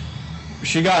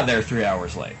she got there 3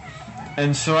 hours late.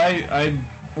 And so I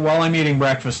while I'm eating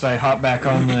breakfast, I hop back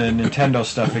on the Nintendo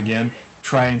stuff again.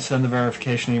 Try and send the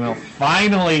verification email.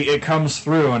 Finally, it comes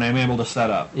through, and I'm able to set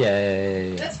up.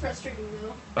 Yeah. That's frustrating,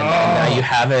 though. And now you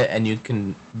have it, and you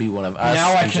can be one of us.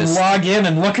 Now I can log in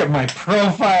and look at my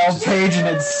profile page, and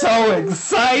it's so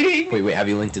exciting. Wait, have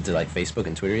you linked it to like Facebook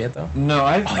and Twitter yet, though? No,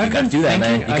 I've you gotta do that,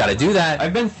 man. You gotta do that.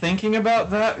 I've been thinking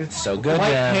about that. It's so good. My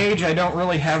page, I don't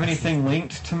really have anything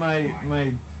linked to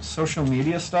my social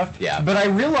media stuff. Yeah. But I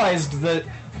realized that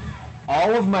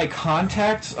all of my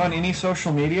contacts on any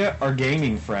social media are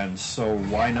gaming friends, so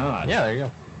why not? Yeah, there you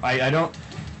go. I don't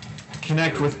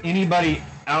connect with anybody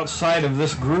outside of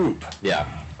this group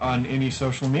on any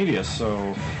social media,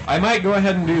 so I might go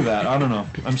ahead and do that. I don't know.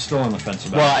 I'm still on the fence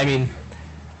about it. Well,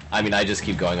 I mean, I just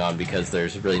keep going on because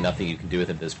there's really nothing you can do with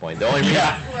it at this point. The only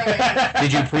reason...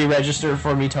 Did you pre-register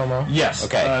for Miitomo? Yes.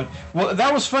 Okay. Well,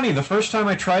 that was funny. The first time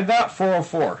I tried that,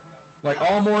 404. Like,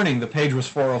 all morning, the page was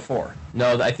 404.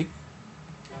 No, I think...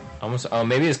 Almost. Oh,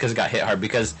 maybe it's because it got hit hard.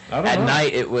 Because at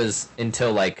night it was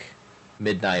until like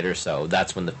midnight or so.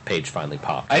 That's when the page finally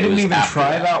popped. I didn't even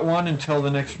try that one until the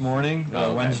next morning,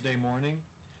 Wednesday morning.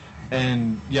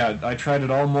 And yeah, I tried it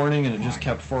all morning and it just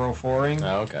kept 404ing.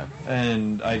 Oh, okay.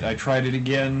 And I tried it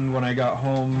again when I got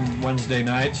home Wednesday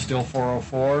night, still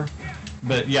 404.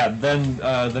 But yeah, then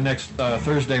the next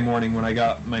Thursday morning when I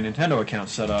got my Nintendo account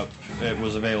set up, it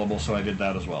was available, so I did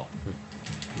that as well.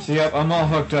 So yep, I'm all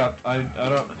hooked up.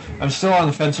 I'm still on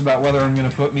the fence about whether I'm going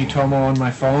to put Miitomo on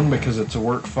my phone because it's a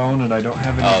work phone and I don't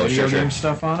have any video game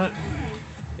stuff on it.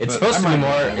 It's supposed to be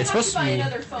more. It's supposed to be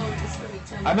another phone just for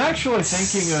Miitomo. I'm actually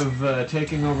thinking of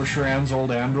taking over Sharon's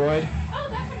old Android. Oh,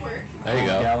 that could work. There you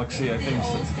go. Galaxy, I think. The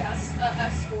old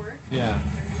S4. Yeah.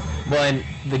 Well, and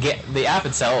the app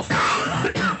itself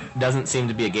doesn't seem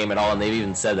to be a game at all, and they've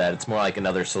even said that. It's more like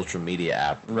another social media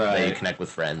app that you connect with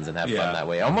friends and have fun that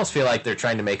way. I almost feel like they're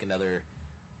trying to make another,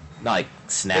 not like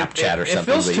Snapchat or something. It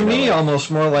feels to me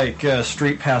almost more like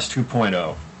Street Pass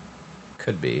 2.0.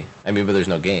 Could be. I mean, but there's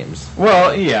no games.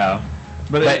 Well, yeah.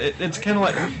 But it's kind of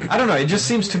like, I don't know, it just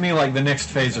seems to me like the next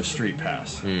phase of Street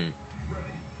Pass. I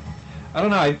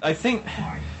don't know, I think...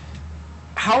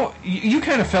 How you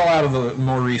kind of fell out of the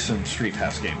more recent Street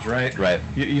Pass games, right? Right.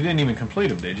 You didn't even complete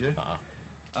them, did you? Uh-uh.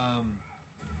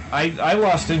 I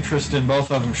lost interest in both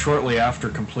of them shortly after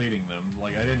completing them.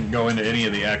 Like, I didn't go into any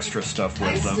of the extra stuff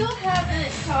with them. I still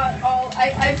haven't caught all...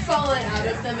 I've fallen out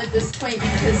of them at this point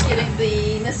because getting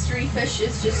the mystery fish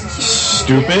is just too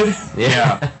stupid? Tedious.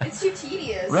 Yeah. It's too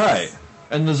tedious. Right.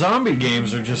 And the zombie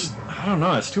games are just... I don't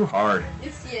know, it's too hard. It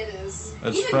is.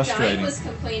 It's Even frustrating. Guy was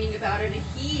complaining about it, and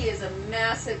he is a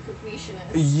massive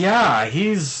completionist. Yeah,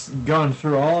 he's gone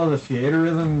through all of the theater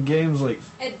rhythm games, like...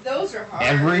 And those are hard.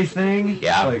 Everything.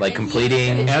 Yeah, like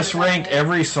completing... S-ranked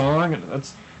every song.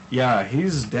 Yeah,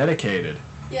 he's dedicated.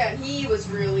 Yeah, he was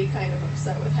really kind of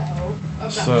upset with how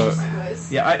obnoxious he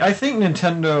was. Yeah, I think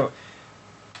Nintendo...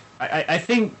 I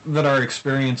think that our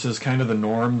experience is kind of the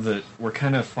norm, that we're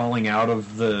kind of falling out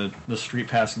of the Street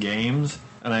Pass games,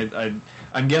 and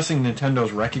I'm guessing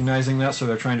Nintendo's recognizing that, so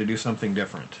they're trying to do something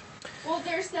different. Well,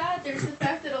 there's that. There's the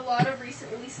fact that a lot of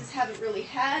recent releases haven't really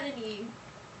had any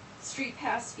Street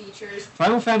Pass features.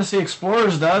 Final Fantasy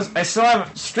Explorers does. I still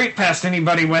haven't Street Passed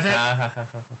anybody with it.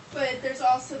 But there's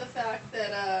also the fact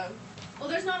that, well,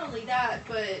 there's not only that,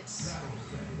 but...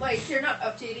 Like, they're not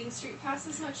updating Street Pass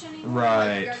as much anymore.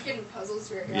 Right. Like, you aren't getting puzzles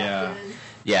very often.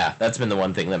 Yeah, that's been the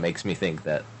one thing that makes me think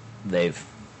that they've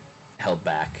held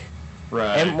back.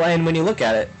 Right. And when you look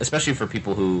at it, especially for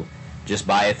people who just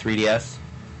buy a 3DS,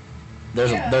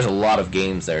 there's a lot of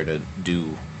games there to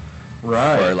do.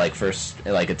 Right. Or like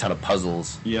a ton of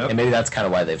puzzles. Yep. And maybe that's kind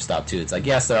of why they've stopped too. It's like,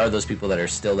 yes, there are those people that are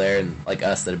still there, and like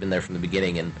us that have been there from the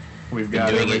beginning, and we've been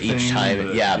got doing it each time.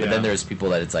 but then there's people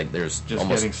that it's like there's just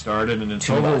almost getting started, and it's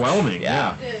too much. overwhelming.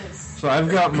 Yeah. It is. So I've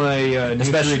got my new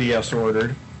 3DS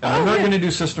ordered. And I'm not going to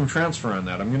do system transfer on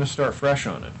that. I'm going to start fresh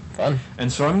on it. Fun.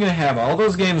 And so I'm going to have all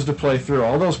those games to play through,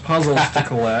 all those puzzles to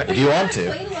collect. If you want to.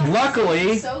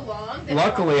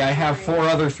 Luckily, I have 4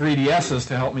 other 3DSs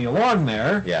to help me along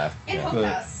there. Yeah. And Home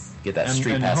Pass. Get that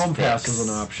Street Pass Home fix. Pass is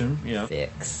an option. Yeah.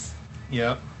 Fix.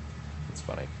 Yep. It's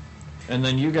funny. And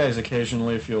then you guys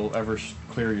occasionally, if you'll ever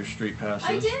clear your Street Passes.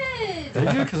 I did!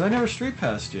 Did you? Because I never Street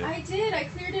Passed you. I did. I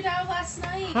cleared it out last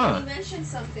night. Huh. You mentioned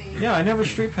something. Yeah, I never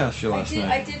Street Passed you last night.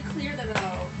 I did clear them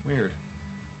out. Weird.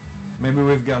 Maybe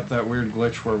we've got that weird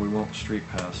glitch where we won't Street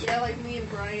Pass. Yeah, like me and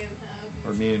Brian have.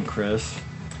 Or me and Chris.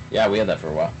 Yeah, we had that for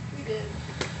a while. We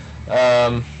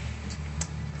did.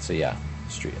 So yeah,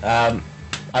 Street. I'm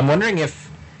wondering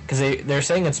if, because they're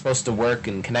saying it's supposed to work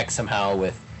and connect somehow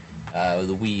with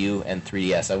the Wii U and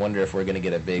 3DS. I wonder if we're going to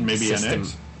get a big system.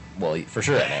 NX. Well, for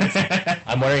sure NX.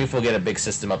 I'm wondering if we'll get a big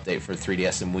system update for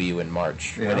 3DS and Wii U in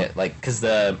March. Yeah. Because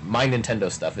the My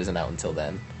Nintendo stuff isn't out until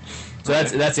then. So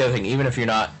that's the other thing. Even if you're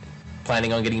not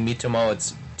planning on getting Miitomo,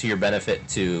 it's to your benefit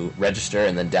to register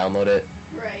and then download it.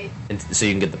 Right. And so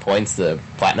you can get the points, the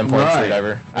platinum points or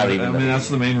whatever. I mean, that's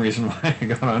the main reason why I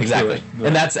got onto exactly. it.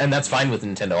 But And that's fine with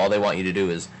Nintendo. All they want you to do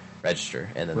is register,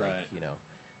 and then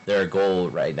their goal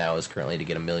right now is currently to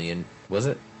get 1 million. Was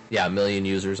it? Yeah, 1 million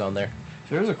users on there.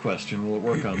 There's a question. Will it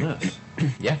work on this?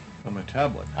 Yeah, on my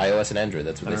tablet. iOS and Android.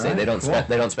 That's what they say. Right, They don't. cool.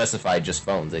 They don't specify just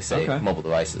phones. They say mobile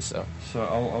devices. So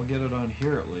I'll get it on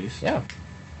here at least. yeah.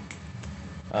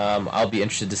 I'll be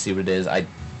interested to see what it is.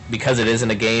 Because it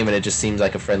isn't a game and it just seems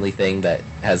like a friendly thing that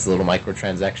has little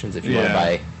microtransactions. If you want to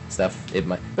buy stuff, it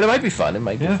might be fun. It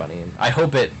might be funny. And I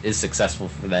hope it is successful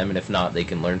for them. And if not, they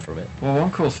can learn from it. Well,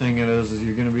 one cool thing is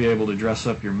you're going to be able to dress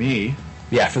up your Mii.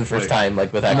 Yeah, for the first time,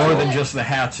 like with more than just the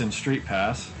hats in Street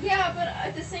Pass. Yeah, but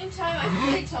at the same time, I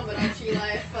played Tomodachi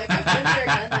Life. Like I've been there,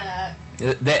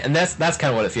 done that. And that's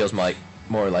kind of what it feels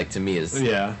more like to me is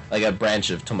like a branch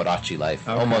of Tomodachi Life,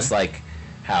 almost like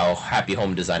how Happy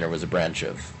Home Designer was a branch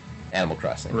of Animal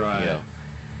Crossing, right? You know?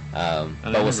 And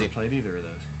I never played either of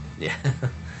those. Yeah.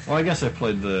 Well, I guess I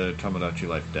played the Tomodachi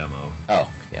Life demo.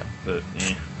 Oh, yeah. But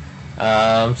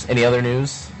any other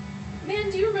news?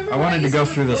 Man, do you remember? I wanted to go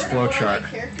through this flowchart.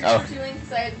 Characters were doing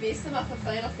because I had based them off of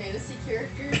Final Fantasy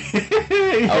characters.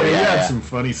 You had some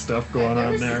funny stuff going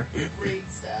on there. Great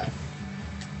stuff.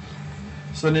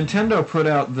 So Nintendo put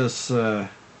out this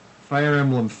Fire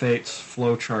Emblem Fates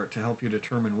flowchart to help you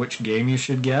determine which game you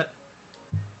should get,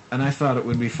 and I thought it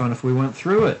would be fun if we went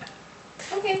through it.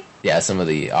 Okay. Yeah, some of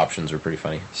the options were pretty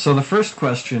funny. So the first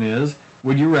question is,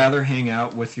 would you rather hang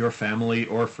out with your family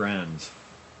or friends?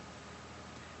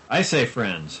 I say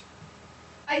friends.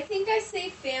 I think I say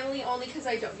family only because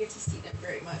I don't get to see them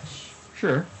very much.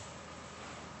 Sure.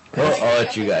 Well, I'll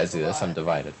let you guys do this. I'm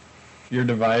divided. You're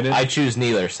divided? I choose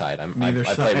neither side. I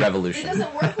play Revolution. It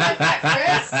doesn't work like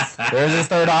that, Chris. There's a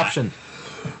third option.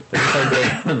 There's a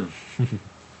third game.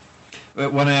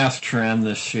 But when I asked Tran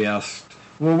this, she asked,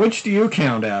 well, which do you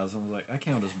count as? I was like, I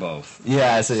count as both.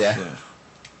 Yeah, so yeah.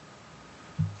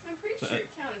 I'm pretty sure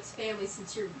it counts as family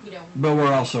since you're, But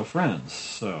we're also friends,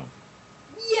 so.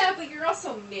 Yeah, but you're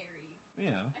also married.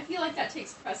 Yeah. I feel like that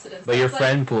takes precedence. But your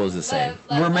friend pool is the same.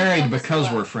 We're married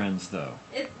because we're friends, though.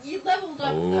 You leveled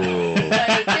up, though.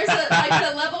 Like, there's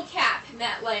a level cap, and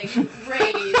that, raised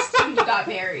when you got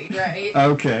married, right?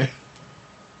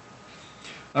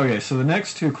 Okay, so the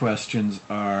next two questions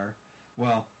are,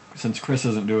 well, since Chris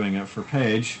isn't doing it for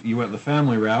Paige, you went the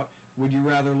family route. Would you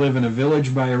rather live in a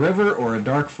village by a river or a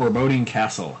dark, foreboding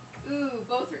castle? Ooh,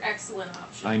 both are excellent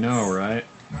options. I know, right?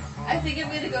 I think I'm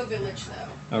going to go village,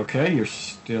 though. Okay, you're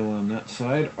still on that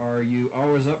side. Are you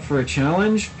always up for a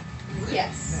challenge?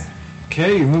 Yes.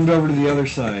 Okay, you moved over to the other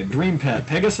side. Dream pet,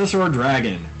 Pegasus or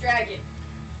dragon? Dragon.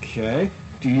 Okay.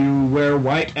 Do you wear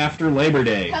white after Labor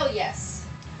Day? Hell yes.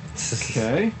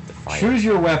 Okay. Choose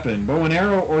your weapon, bow and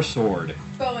arrow or sword?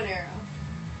 Bow and arrow.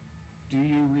 Do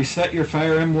you reset your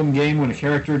Fire Emblem game when a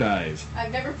character dies?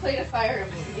 I've never played a Fire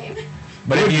Emblem game.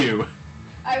 But if you?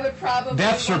 I would probably...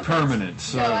 Deaths are permanent,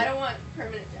 so... No, I don't want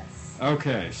permanent deaths.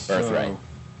 Okay, so... Birthright.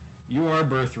 You are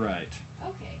Birthright.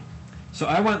 Okay. So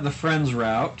I went the friends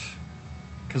route,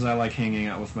 because I like hanging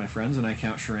out with my friends, and I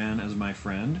count Sharan as my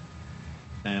friend.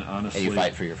 And honestly... And you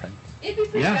fight for your friends. It'd be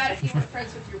pretty bad if you weren't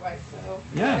friends with your wife, though.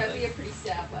 Yeah. That'd be a pretty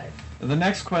sad life. The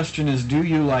next question is, do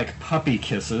you like puppy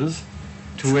kisses?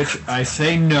 To which I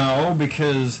say no,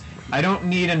 because I don't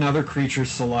need another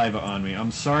creature's saliva on me.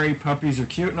 I'm sorry, puppies are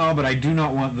cute and all, but I do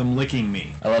not want them licking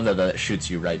me. I love that shoots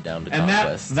you right down to And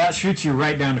conquest. that shoots you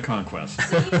right down to conquest.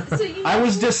 So you I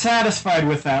was dissatisfied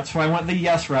with that, so I went the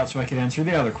yes route so I could answer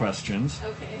the other questions.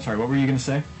 Okay. Sorry, what were you going to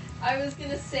say? I was going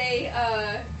to say,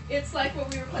 it's like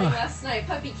what we were playing last night,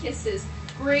 puppy kisses.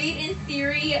 Great in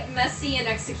theory, messy in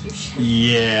execution.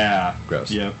 Yeah. Gross.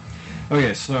 Yep.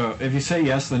 Okay, so if you say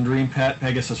yes, then Dream Pet,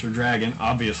 Pegasus, or Dragon.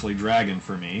 Obviously Dragon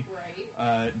for me.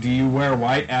 Right. Do you wear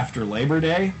white after Labor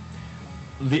Day?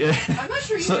 I'm not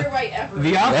sure you wear white ever.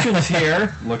 The options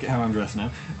here, look at how I'm dressed now.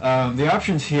 The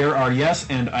options here are yes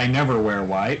and I never wear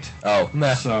white. Oh,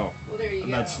 meh. So well, there you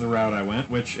go. that's the route I went,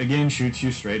 which again shoots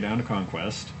you straight down to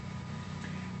conquest.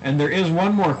 And there is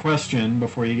one more question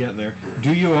before you get there.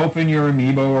 Do you open your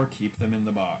amiibo or keep them in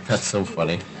the box? That's so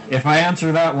funny. If I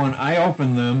answer that one, I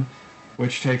open them,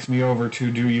 which takes me over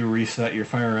to do you reset your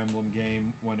Fire Emblem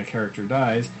game when a character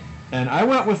dies. And I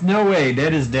went with no way,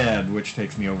 dead is dead, which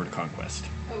takes me over to conquest.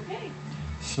 Okay.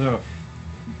 So,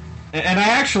 and I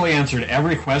actually answered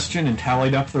every question and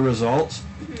tallied up the results.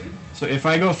 Mm-hmm. So if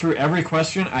I go through every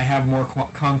question, I have more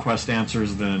conquest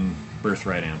answers than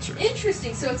Birthright answers.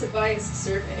 Interesting, so it's a biased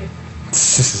survey.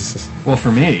 Well,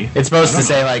 for me, It's supposed to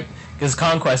say, like, because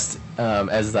Conquest,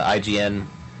 as the IGN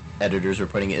editors were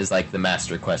putting it, is like the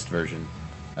Master Quest version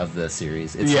of the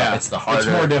series. It's it's the harder. It's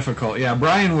more difficult. Yeah,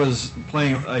 Brian was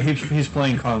playing. He's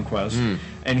playing Conquest,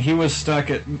 and he was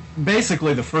stuck at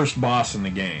basically the first boss in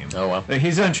the game. Oh wow!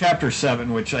 He's on Chapter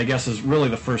 7, which I guess is really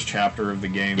the first chapter of the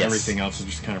game. Yes. Everything else is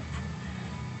just kind of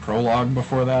prologue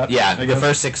before that. Yeah, I the guess.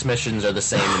 first 6 missions are the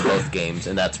same in both games,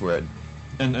 and that's where.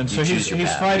 And so choose your he's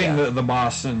path, fighting yeah. the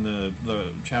boss in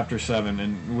the Chapter 7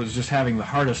 and was just having the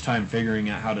hardest time figuring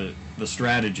out the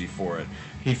strategy for it.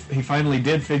 He finally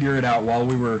did figure it out while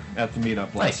we were at the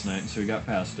meetup last night, so he got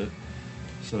past it.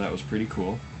 So that was pretty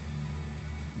cool.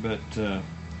 But yeah,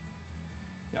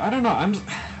 I don't know.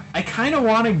 I kind of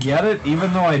want to get it,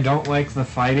 even though I don't like the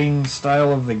fighting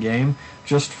style of the game,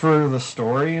 just for the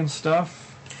story and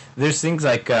stuff. There's things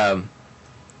like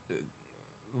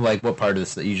what part of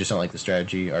this that you just don't like the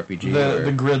strategy RPG?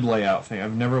 The grid layout thing.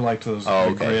 I've never liked those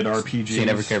okay. grid RPGs. So you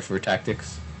never cared for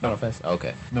tactics? No.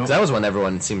 Okay. No. 'Cause that was one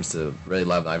everyone seems to really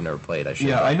love. I've never played.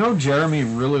 I know Jeremy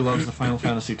really loves the Final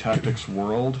Fantasy Tactics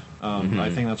world. I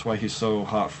think that's why he's so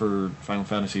hot for Final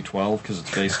Fantasy 12, because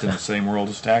it's based in the same world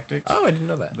as Tactics. Oh, I didn't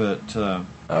know that. But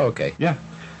okay. Yeah.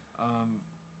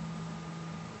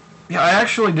 Yeah, I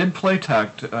actually did play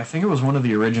Tactics. I think it was one of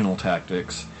the original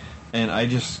Tactics, and I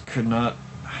just could not.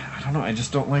 I don't know. I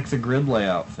just don't like the grid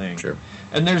layout thing. Sure.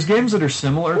 And there's games that are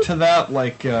similar to that,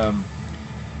 like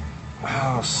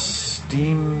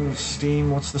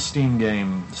Steam. What's the Steam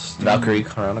game? Valkyrie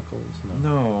Chronicles.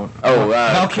 No. Oh,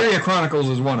 Valkyria Chronicles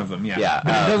is one of them. Yeah. Yeah,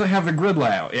 But it doesn't have the grid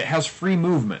layout. It has free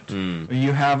movement.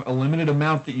 You have a limited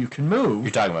amount that you can move.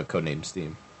 You're talking about Codename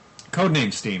Steam.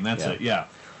 Codename Steam. That's it. Yeah.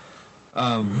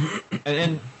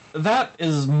 And that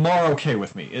is more okay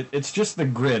with me. It's just the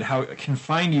grid, how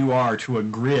confined you are to a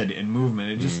grid in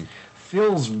movement. It just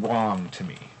feels wrong to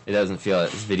me. It doesn't feel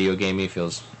as video gamey. It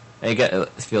feels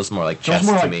more like It chess feels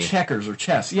more to like me. checkers or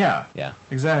chess. Yeah. Yeah.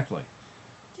 Exactly.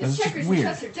 Because It's just checkers and weird.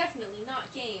 chess are definitely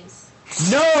not games.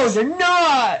 No, they're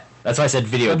not! That's why I said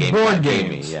video The game. board not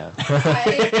gamey, games. Yeah.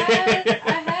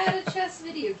 I had a chess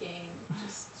video game.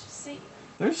 Just saying.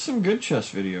 There's some good chess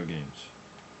video games.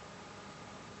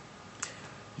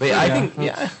 But yeah, I think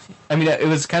I mean, it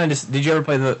was kind of just. Did you ever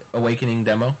play the Awakening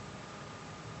demo?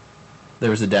 There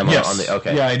was a demo on the.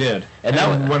 Okay. Yeah, I did. And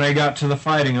that when I got to the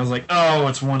fighting, I was like, oh,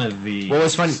 it's one of these. Well,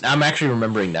 it's funny. I'm actually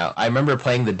remembering now. I remember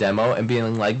playing the demo and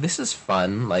being like, "This is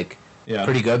fun, like,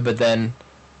 pretty good." But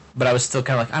I was still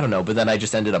kind of like, I don't know. But then I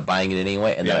just ended up buying it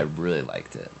anyway, and then I really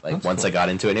liked it. Like That's once cool. I got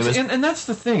into it, it was. And that's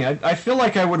the thing. I feel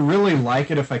like I would really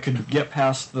like it if I could get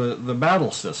past the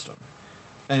battle system.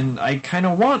 and I kind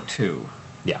of want to.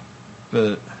 Yeah.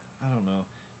 But I don't know.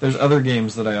 There's other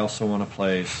games that I also want to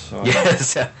play. So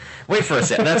yes. Wait for a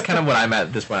second. That's kind of what I'm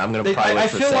at this point. I'm going to probably wait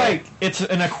for a second. I feel like it's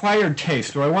an acquired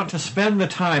taste. Do I want to spend the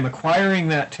time acquiring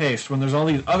that taste when there's all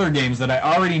these other games that I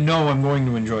already know I'm going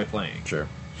to enjoy playing? Sure.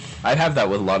 I'd have that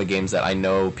with a lot of games that I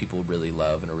know people really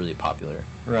love and are really popular.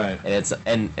 Right. And it's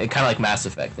kind of like Mass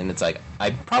Effect, and it's like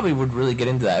I probably would really get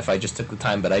into that if I just took the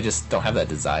time, but I just don't have that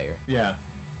desire. Yeah.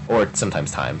 Or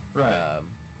sometimes time. Right.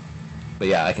 But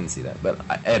yeah, I can see that. But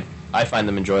I find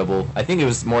them enjoyable. I think it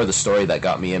was more the story that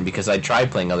got me in because I tried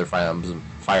playing other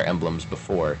Fire Emblems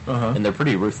before, and they're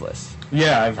pretty ruthless.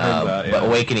 Yeah, I've heard that. Yeah. But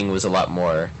Awakening was a lot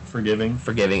more forgiving,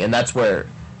 and that's where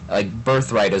like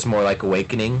Birthright is more like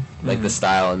Awakening, like the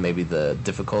style and maybe the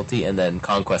difficulty, and then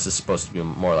Conquest is supposed to be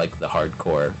more like the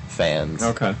hardcore fans,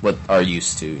 what are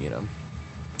used to, you know.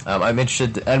 I'm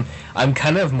interested. I'm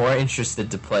kind of more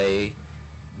interested to play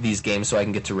these games so I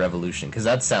can get to Revolution because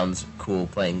that sounds cool.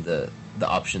 Playing the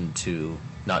option to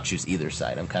not choose either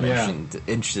side. I'm kind of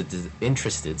interested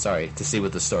to see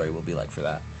what the story will be like for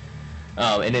that.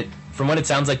 And it, from what it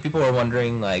sounds like, people are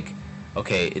wondering like,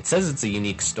 okay, it says it's a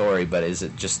unique story, but is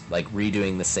it just like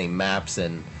redoing the same maps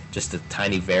and just a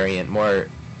tiny variant, more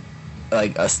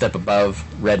like a step above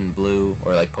Red and Blue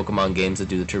or like Pokemon games that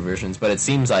do the true versions? But it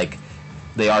seems like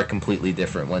they are completely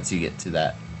different once you get to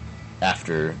that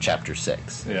after Chapter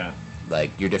 6. Yeah.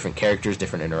 Like, your different characters,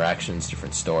 different interactions,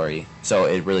 different story. So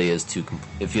it really is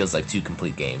it feels like two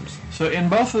complete games. So in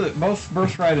both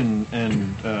Birthright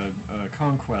and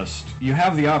Conquest, you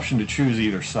have the option to choose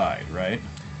either side, right?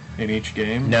 In each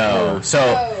game? No. So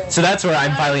that's where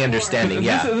I'm finally understanding,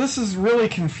 yeah. This is really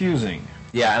confusing.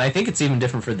 Yeah, and I think it's even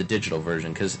different for the digital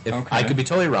version, because I could be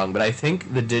totally wrong, but I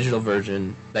think the digital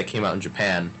version that came out in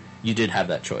Japan, you did have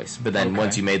that choice. But then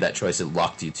once you made that choice, it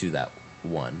locked you to that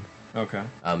one. Okay.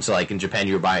 So, like, in Japan,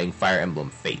 you were buying Fire Emblem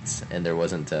Fates, and there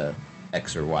wasn't a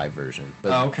X or Y version.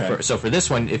 But so for this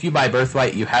one, if you buy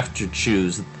Birthright, you have to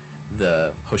choose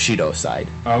the Hoshido side.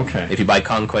 Okay. If you buy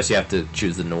Conquest, you have to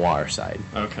choose the Noir side.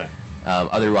 Okay.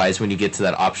 Otherwise, when you get to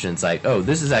that option, it's like, oh,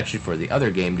 this is actually for the other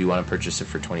game. Do you want to purchase it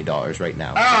for $20 right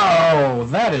now? Oh,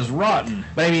 that is rotten.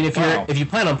 But I mean, if you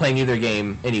plan on playing either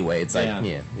game anyway, it's like,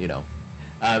 you know.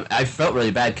 I felt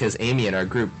really bad because Amy in our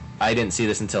group, I didn't see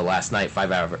this until last night,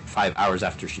 5 hours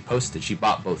after she posted. She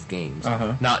bought both games,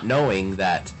 not knowing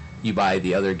that you buy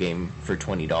the other game for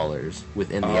 $20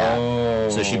 within the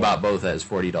app. So she bought both as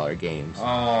 $40 games.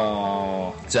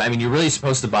 Oh. So, I mean, you're really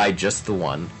supposed to buy just the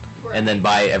one, and then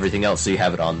buy everything else so you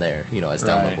have it on there, you know, as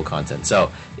downloadable content.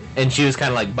 So, and she was kind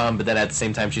of like bummed, but then at the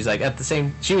same time, she's like,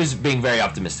 she was being very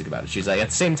optimistic about it. She's like, at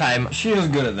the same time... She is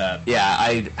good at that. Yeah,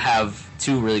 I have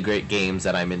 2 really great games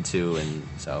that I'm into, and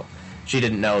so... She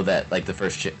didn't know that like the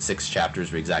first 6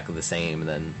 chapters were exactly the same, and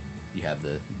then you have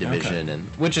the division, and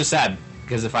which is sad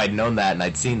because if I'd known that and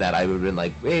I'd seen that, I would have been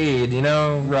like, wait, you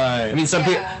know, right? I mean, some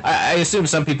people, I assume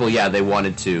some people, they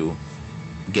wanted to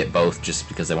get both just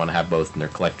because they want to have both and they're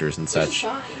collectors and such.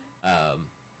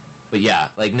 But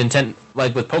yeah, like Nintendo,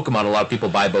 like with Pokemon, a lot of people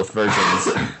buy both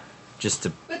versions just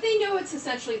to. But they know it's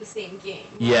essentially the same game.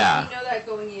 Yeah. You know that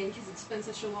going in because it's been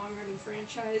such a long-running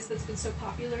franchise that's been so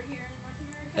popular here in North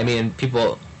America.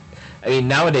 I mean,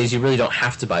 nowadays you really don't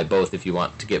have to buy both if you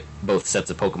want to get both sets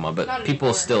of Pokemon, but people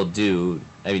anymore. Still do.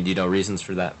 I mean, do you know reasons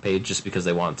for that page? Just because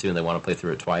they want to and they want to play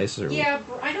through it twice? Or? Yeah,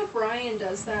 I know Brian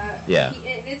does that. Yeah.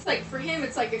 And it's like, for him,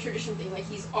 it's like a tradition thing. Like,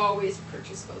 he's always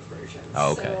purchased both versions.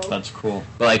 Oh, okay. So. That's cool.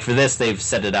 But, like, for this, they've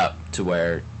set it up to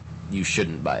where you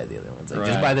shouldn't buy the other ones. Like,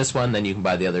 just buy this one, then you can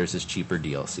buy the others as cheaper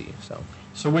DLC.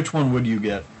 So which one would you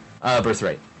get?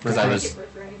 Birthright. Because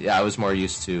I was more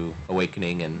used to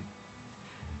Awakening, and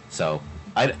so...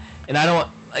 I don't,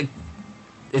 like,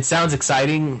 it sounds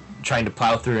exciting trying to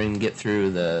plow through and get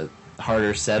through the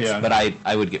harder sets, but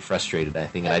I would get frustrated, I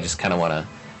think, and I just kind of want to,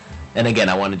 and again,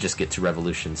 I want to just get to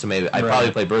Revolution, so maybe I'd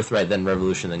probably play Birthright, then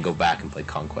Revolution, then go back and play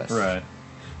Conquest. Right.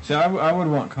 See, I would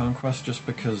want Conquest just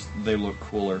because they look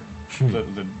cooler.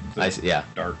 the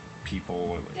dark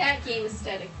people. That game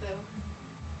aesthetic, though.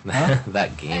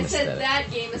 That game aesthetic. I said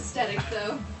that game aesthetic,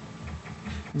 though.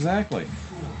 Exactly.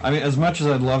 I mean, as much as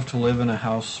I'd love to live in a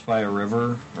house by a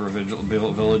river, or a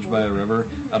village by a river,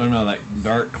 I don't know, that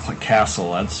dark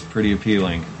castle, that's pretty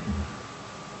appealing.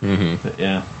 Mm-hmm. But,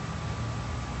 yeah.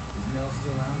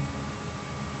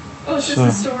 Oh, is this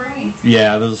the story?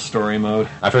 Yeah, this is story mode.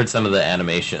 I've heard some of the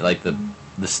animation, like the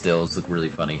stills look really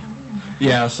funny.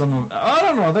 Yeah, some of I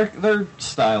don't know, they're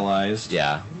stylized.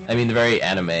 Yeah. I mean, the very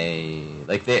anime,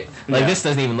 this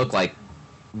doesn't even look like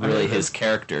really his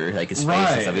character, like his face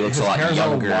and stuff. He looks a lot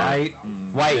younger.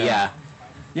 White, yeah.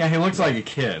 Yeah, he looks like a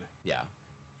kid. Yeah.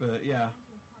 But yeah.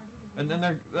 And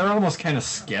then they're almost kind of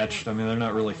sketched. I mean, they're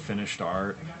not really finished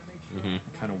art. Mm-hmm.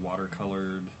 Kind of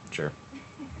watercolored. Sure.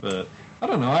 But I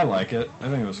don't know. I like it. I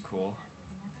think it was cool.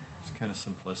 It's kind of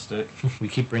simplistic. We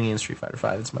keep bringing in Street Fighter V.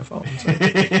 It's my fault.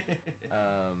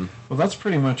 Well, that's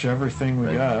pretty much everything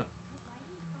we got.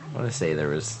 I want to say there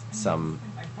was some...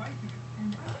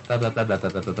 Blah, blah, blah, blah, blah,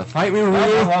 blah, blah. Fight me, Blah,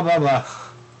 blah, blah, blah, blah.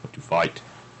 What to fight?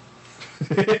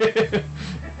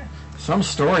 Some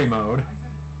story mode.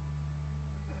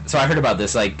 So I heard about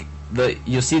this, like,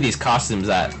 you'll see these costumes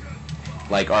that,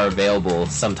 like, are available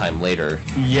sometime later.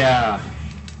 Yeah.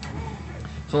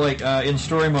 So, like, in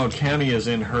story mode, Cammy is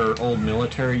in her old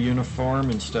military uniform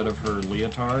instead of her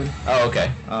leotard. Oh,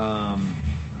 okay.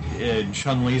 In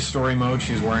Chun-Li's story mode,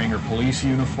 she's wearing her police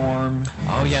uniform.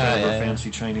 Oh, yeah, instead of her yeah. fancy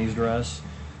Chinese dress.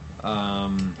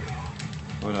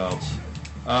 What else?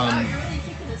 Wow, you're really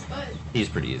kicking his butt. He's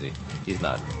pretty easy. He's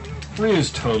not...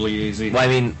 Ryu's totally easy. Well, I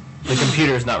mean, the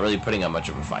computer's not really putting up much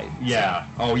of a fight. Yeah.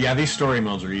 Oh, yeah, these story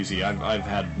modes are easy. I've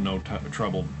had no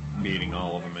trouble beating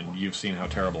all of them, and you've seen how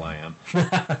terrible I am.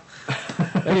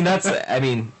 I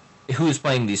mean, who's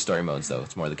playing these story modes, though?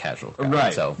 It's more the casual crowd.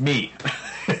 Right, So, me.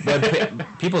 but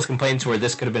people's complaints were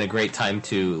this could have been a great time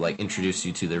to, like, introduce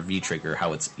you to their V-Trigger,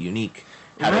 how it's unique,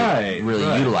 how to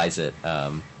really utilize it.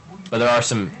 But there are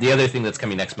some... The other thing that's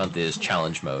coming next month is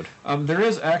challenge mode. There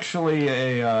is actually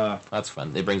a... That's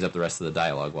fun. It brings up the rest of the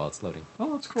dialogue while it's loading.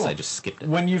 Oh, that's cool. So I just skipped it.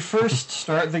 When you first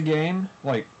start the game,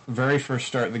 like, very first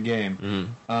start the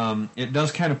game, it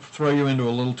does kind of throw you into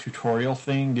a little tutorial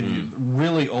thing, give you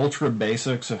really ultra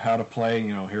basics of how to play.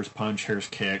 You know, here's punch, here's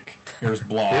kick, here's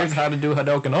block. Here's how to do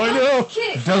Hadouken. Oh, no!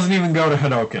 It doesn't even go to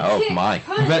Hadouken. Oh, Kick, my.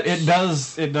 punch. But it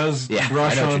does Yeah,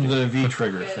 brush I know what on you the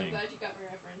V-trigger Good, I'm thing. glad you got my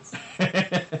reference.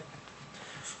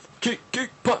 Kick,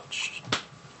 punch.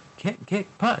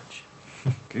 Kick, punch.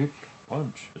 Kick,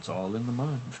 punch. It's all in the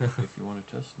mind. If you want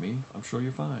to test me, I'm sure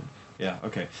you're fine. Yeah,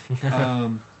 okay.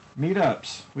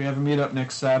 Meetups. We have a meetup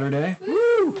next Saturday.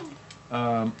 Woo!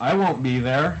 I won't be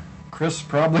there. Chris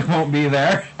probably won't be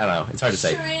there. I don't know. It's hard to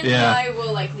say. Sharon Yeah. and I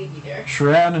will likely be there.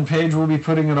 Sharan and Paige will be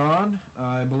putting it on.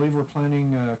 I believe we're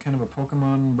planning kind of a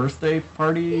Pokemon birthday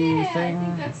party Yeah, thing. I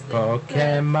think that's the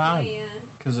Pokemon. plan.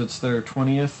 Because it's their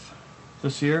 20th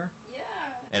this year.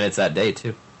 Yeah. And it's that day,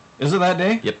 too. Is it that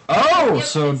day? Yep. Oh, Yep,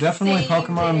 so it's definitely same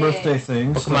Pokemon day. birthday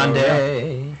thing. Pokemon so,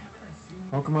 Day. Yeah,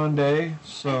 Pokemon Day. I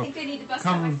So think I need to bust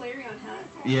come- out my Flareon hat.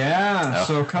 yeah, Oh.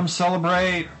 so come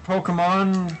celebrate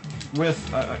Pokemon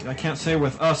with I can't say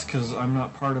with us because I'm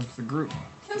not part of the group.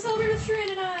 Come celebrate with Sharon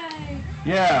and I.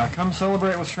 Yeah, come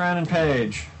celebrate with Sharan and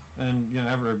Paige and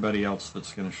everybody else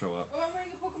that's going to show up. Oh, I'm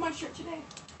wearing a Pokemon shirt today.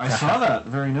 I saw that.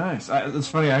 Very nice. It's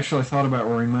funny. I actually thought about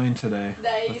wearing mine today. I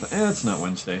Nice. thought, it's not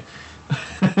Wednesday.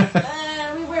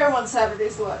 We wear them on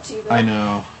Saturdays a lot too, though. I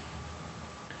know.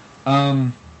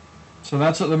 So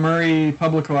that's at the Murray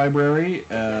Public Library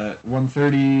at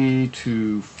 1:30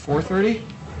 to 4:30.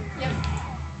 Yep.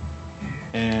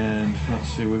 And let's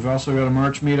see, we've also got a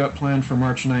March meetup planned for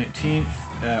March 19th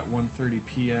at 1:30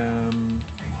 p.m.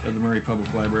 at the Murray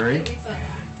Public Library. It'll be fun.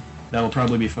 That'll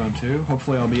probably be fun too.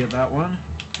 Hopefully I'll be at that one.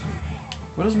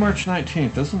 What is March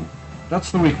 19th?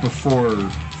 That's the week before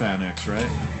FanX, right?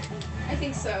 I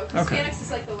think so. Because Okay. Phoenix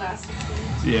is like the last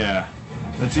weekend. Yeah.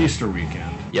 That's Easter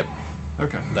weekend. Yep.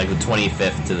 Okay. Like the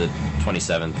 25th to the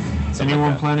 27th. something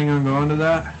Anyone like that. planning on going to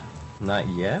that? Not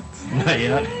yet. Not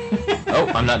yet. Oh,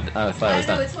 I'm not. I thought I I was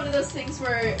know, done. it's one of those things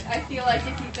where I feel like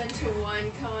if you've been to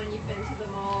one con, you've been to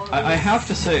them all. I have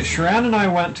to say, Sharan and I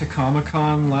went to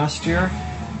Comic-Con last year,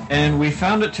 and we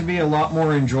found it to be a lot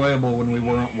more enjoyable when we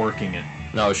weren't working it.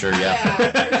 No, sure, yeah.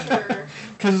 Yeah, for sure.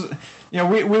 Because,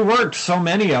 we worked so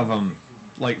many of them,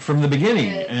 like, from the beginning,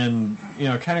 Good. and,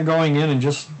 kind of going in and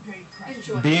just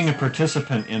Enjoy being a yourself.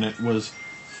 participant in it was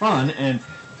fun, and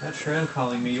that's Sharan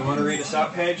calling me. You want to read us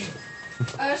out, Paige?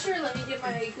 Sure, let me get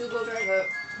my Google Drive up.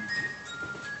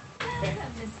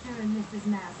 Mr. and Mrs.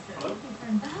 Master.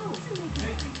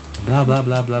 Blah, blah,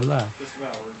 blah, blah, blah. Just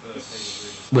about.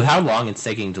 With how long it's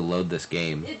taking to load this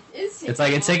game, It is taking it's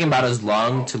like it's taking long. about as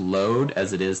long to load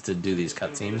as it is to do these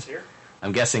cutscenes.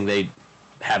 I'm guessing they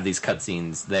have these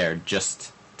cutscenes there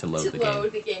just to load to the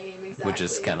load game, the game, exactly. which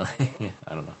is kind of like,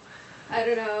 I don't know. I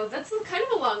don't know. That's kind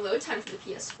of a long load time for the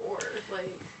PS4.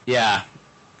 Like, Yeah,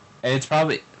 and it's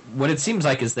probably what it seems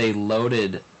like is they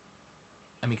loaded.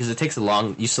 I mean, because it takes a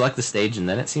long. You select the stage and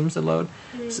then it seems to load,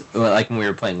 so, well, like when we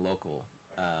were playing local.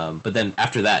 But then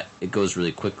after that, it goes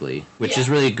really quickly, which is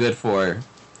Yeah. really good for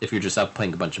if you're just up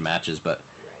playing a bunch of matches. But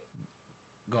right.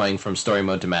 going from story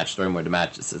mode to match,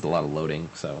 it's a lot of loading.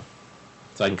 So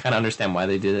I can kind of understand why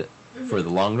they did it for the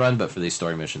long run, but for these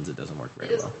story missions, it doesn't work It very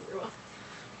doesn't well. work very well.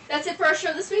 That's it for our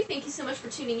show this week. Thank you so much for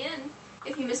tuning in.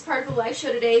 If you missed part of the live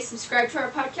show today, subscribe to our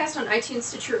podcast on iTunes,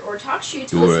 Stitcher, or TalkShoe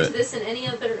to listen to this and any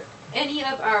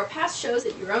of our past shows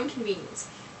at your own convenience.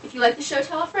 If you like the show,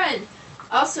 tell a friend.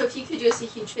 Also, if you could do us a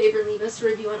huge favor and leave us a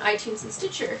review on iTunes and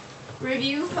Stitcher.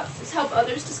 Review help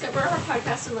others discover our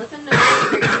podcast and let them know what a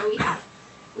great show we have.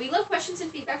 We love questions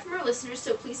and feedback from our listeners,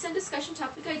 so please send discussion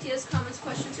topic ideas, comments,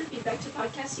 questions, or feedback to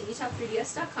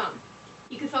podcast@utah3ds.com.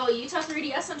 You can follow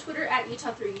Utah3DS on Twitter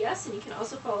 @Utah3DS, and you can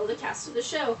also follow the cast of the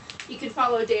show. You can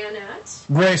follow Dan at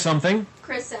Ray something,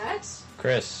 Chris at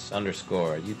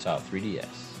Chris_Utah3DS.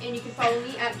 And you can follow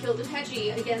me at Gilded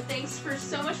Hedgie. Again, thanks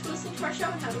so much for listening to our show,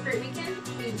 and have a great weekend.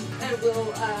 And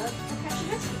we'll catch you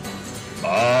next weekend.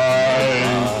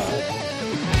 Bye.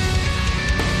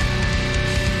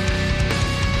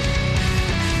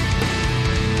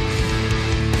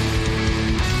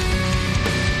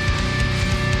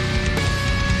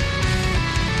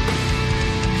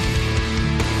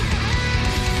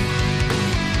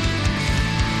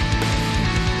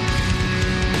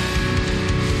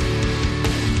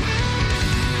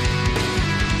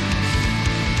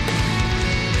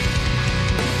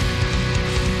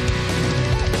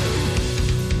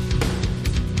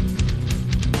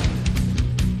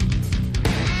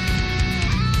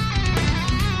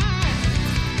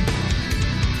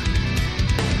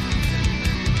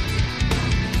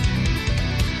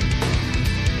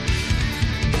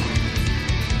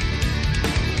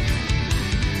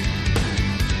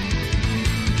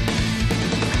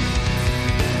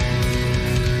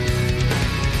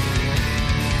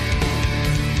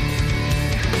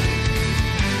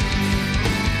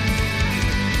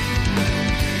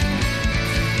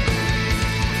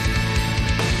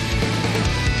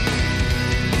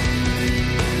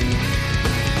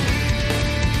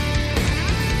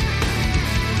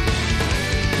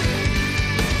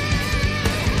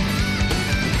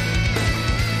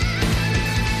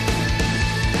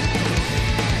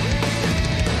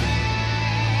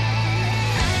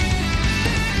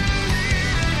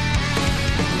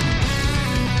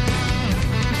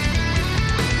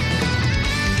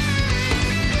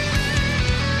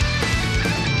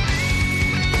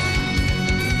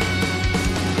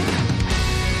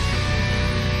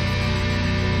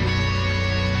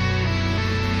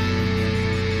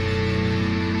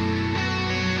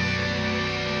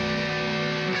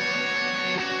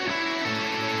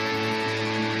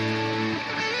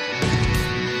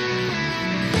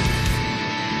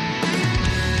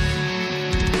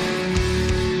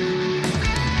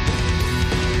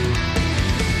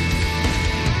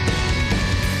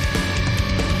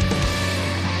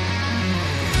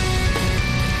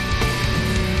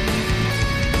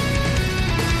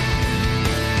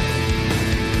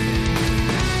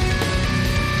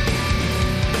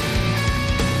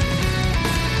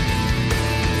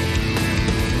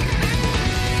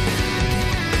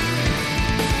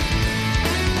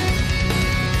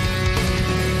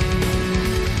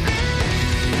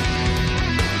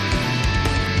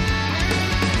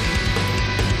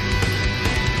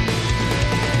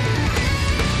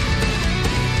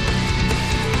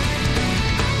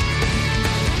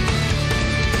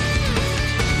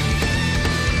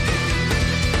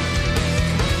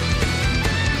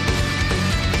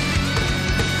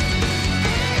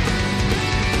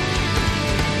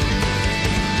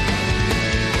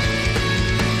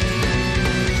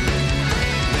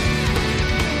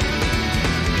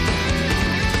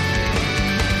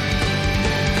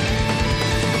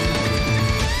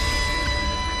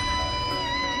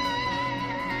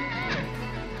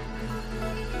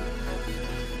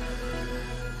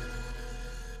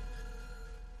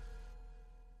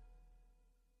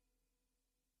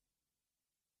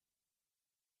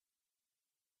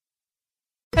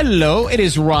 Hello, it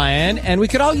is Ryan, and we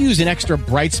could all use an extra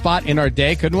bright spot in our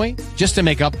day, couldn't we? Just to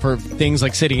make up for things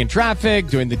like sitting in traffic,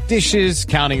 doing the dishes,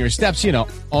 counting your steps, you know,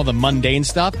 all the mundane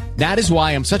stuff. That is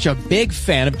why I'm such a big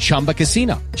fan of Chumba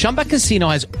Casino. Chumba Casino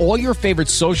has all your favorite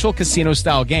social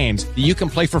casino-style games that you can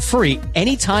play for free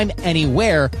anytime,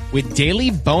 anywhere with daily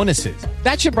bonuses.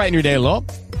 That should brighten your day a little.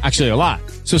 Actually, a lot.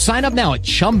 So sign up now at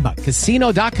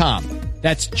ChumbaCasino.com.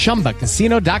 That's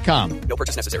ChumbaCasino.com. No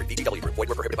purchase necessary. VGW Group. Void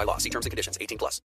where prohibited by law. See terms and conditions. 18+.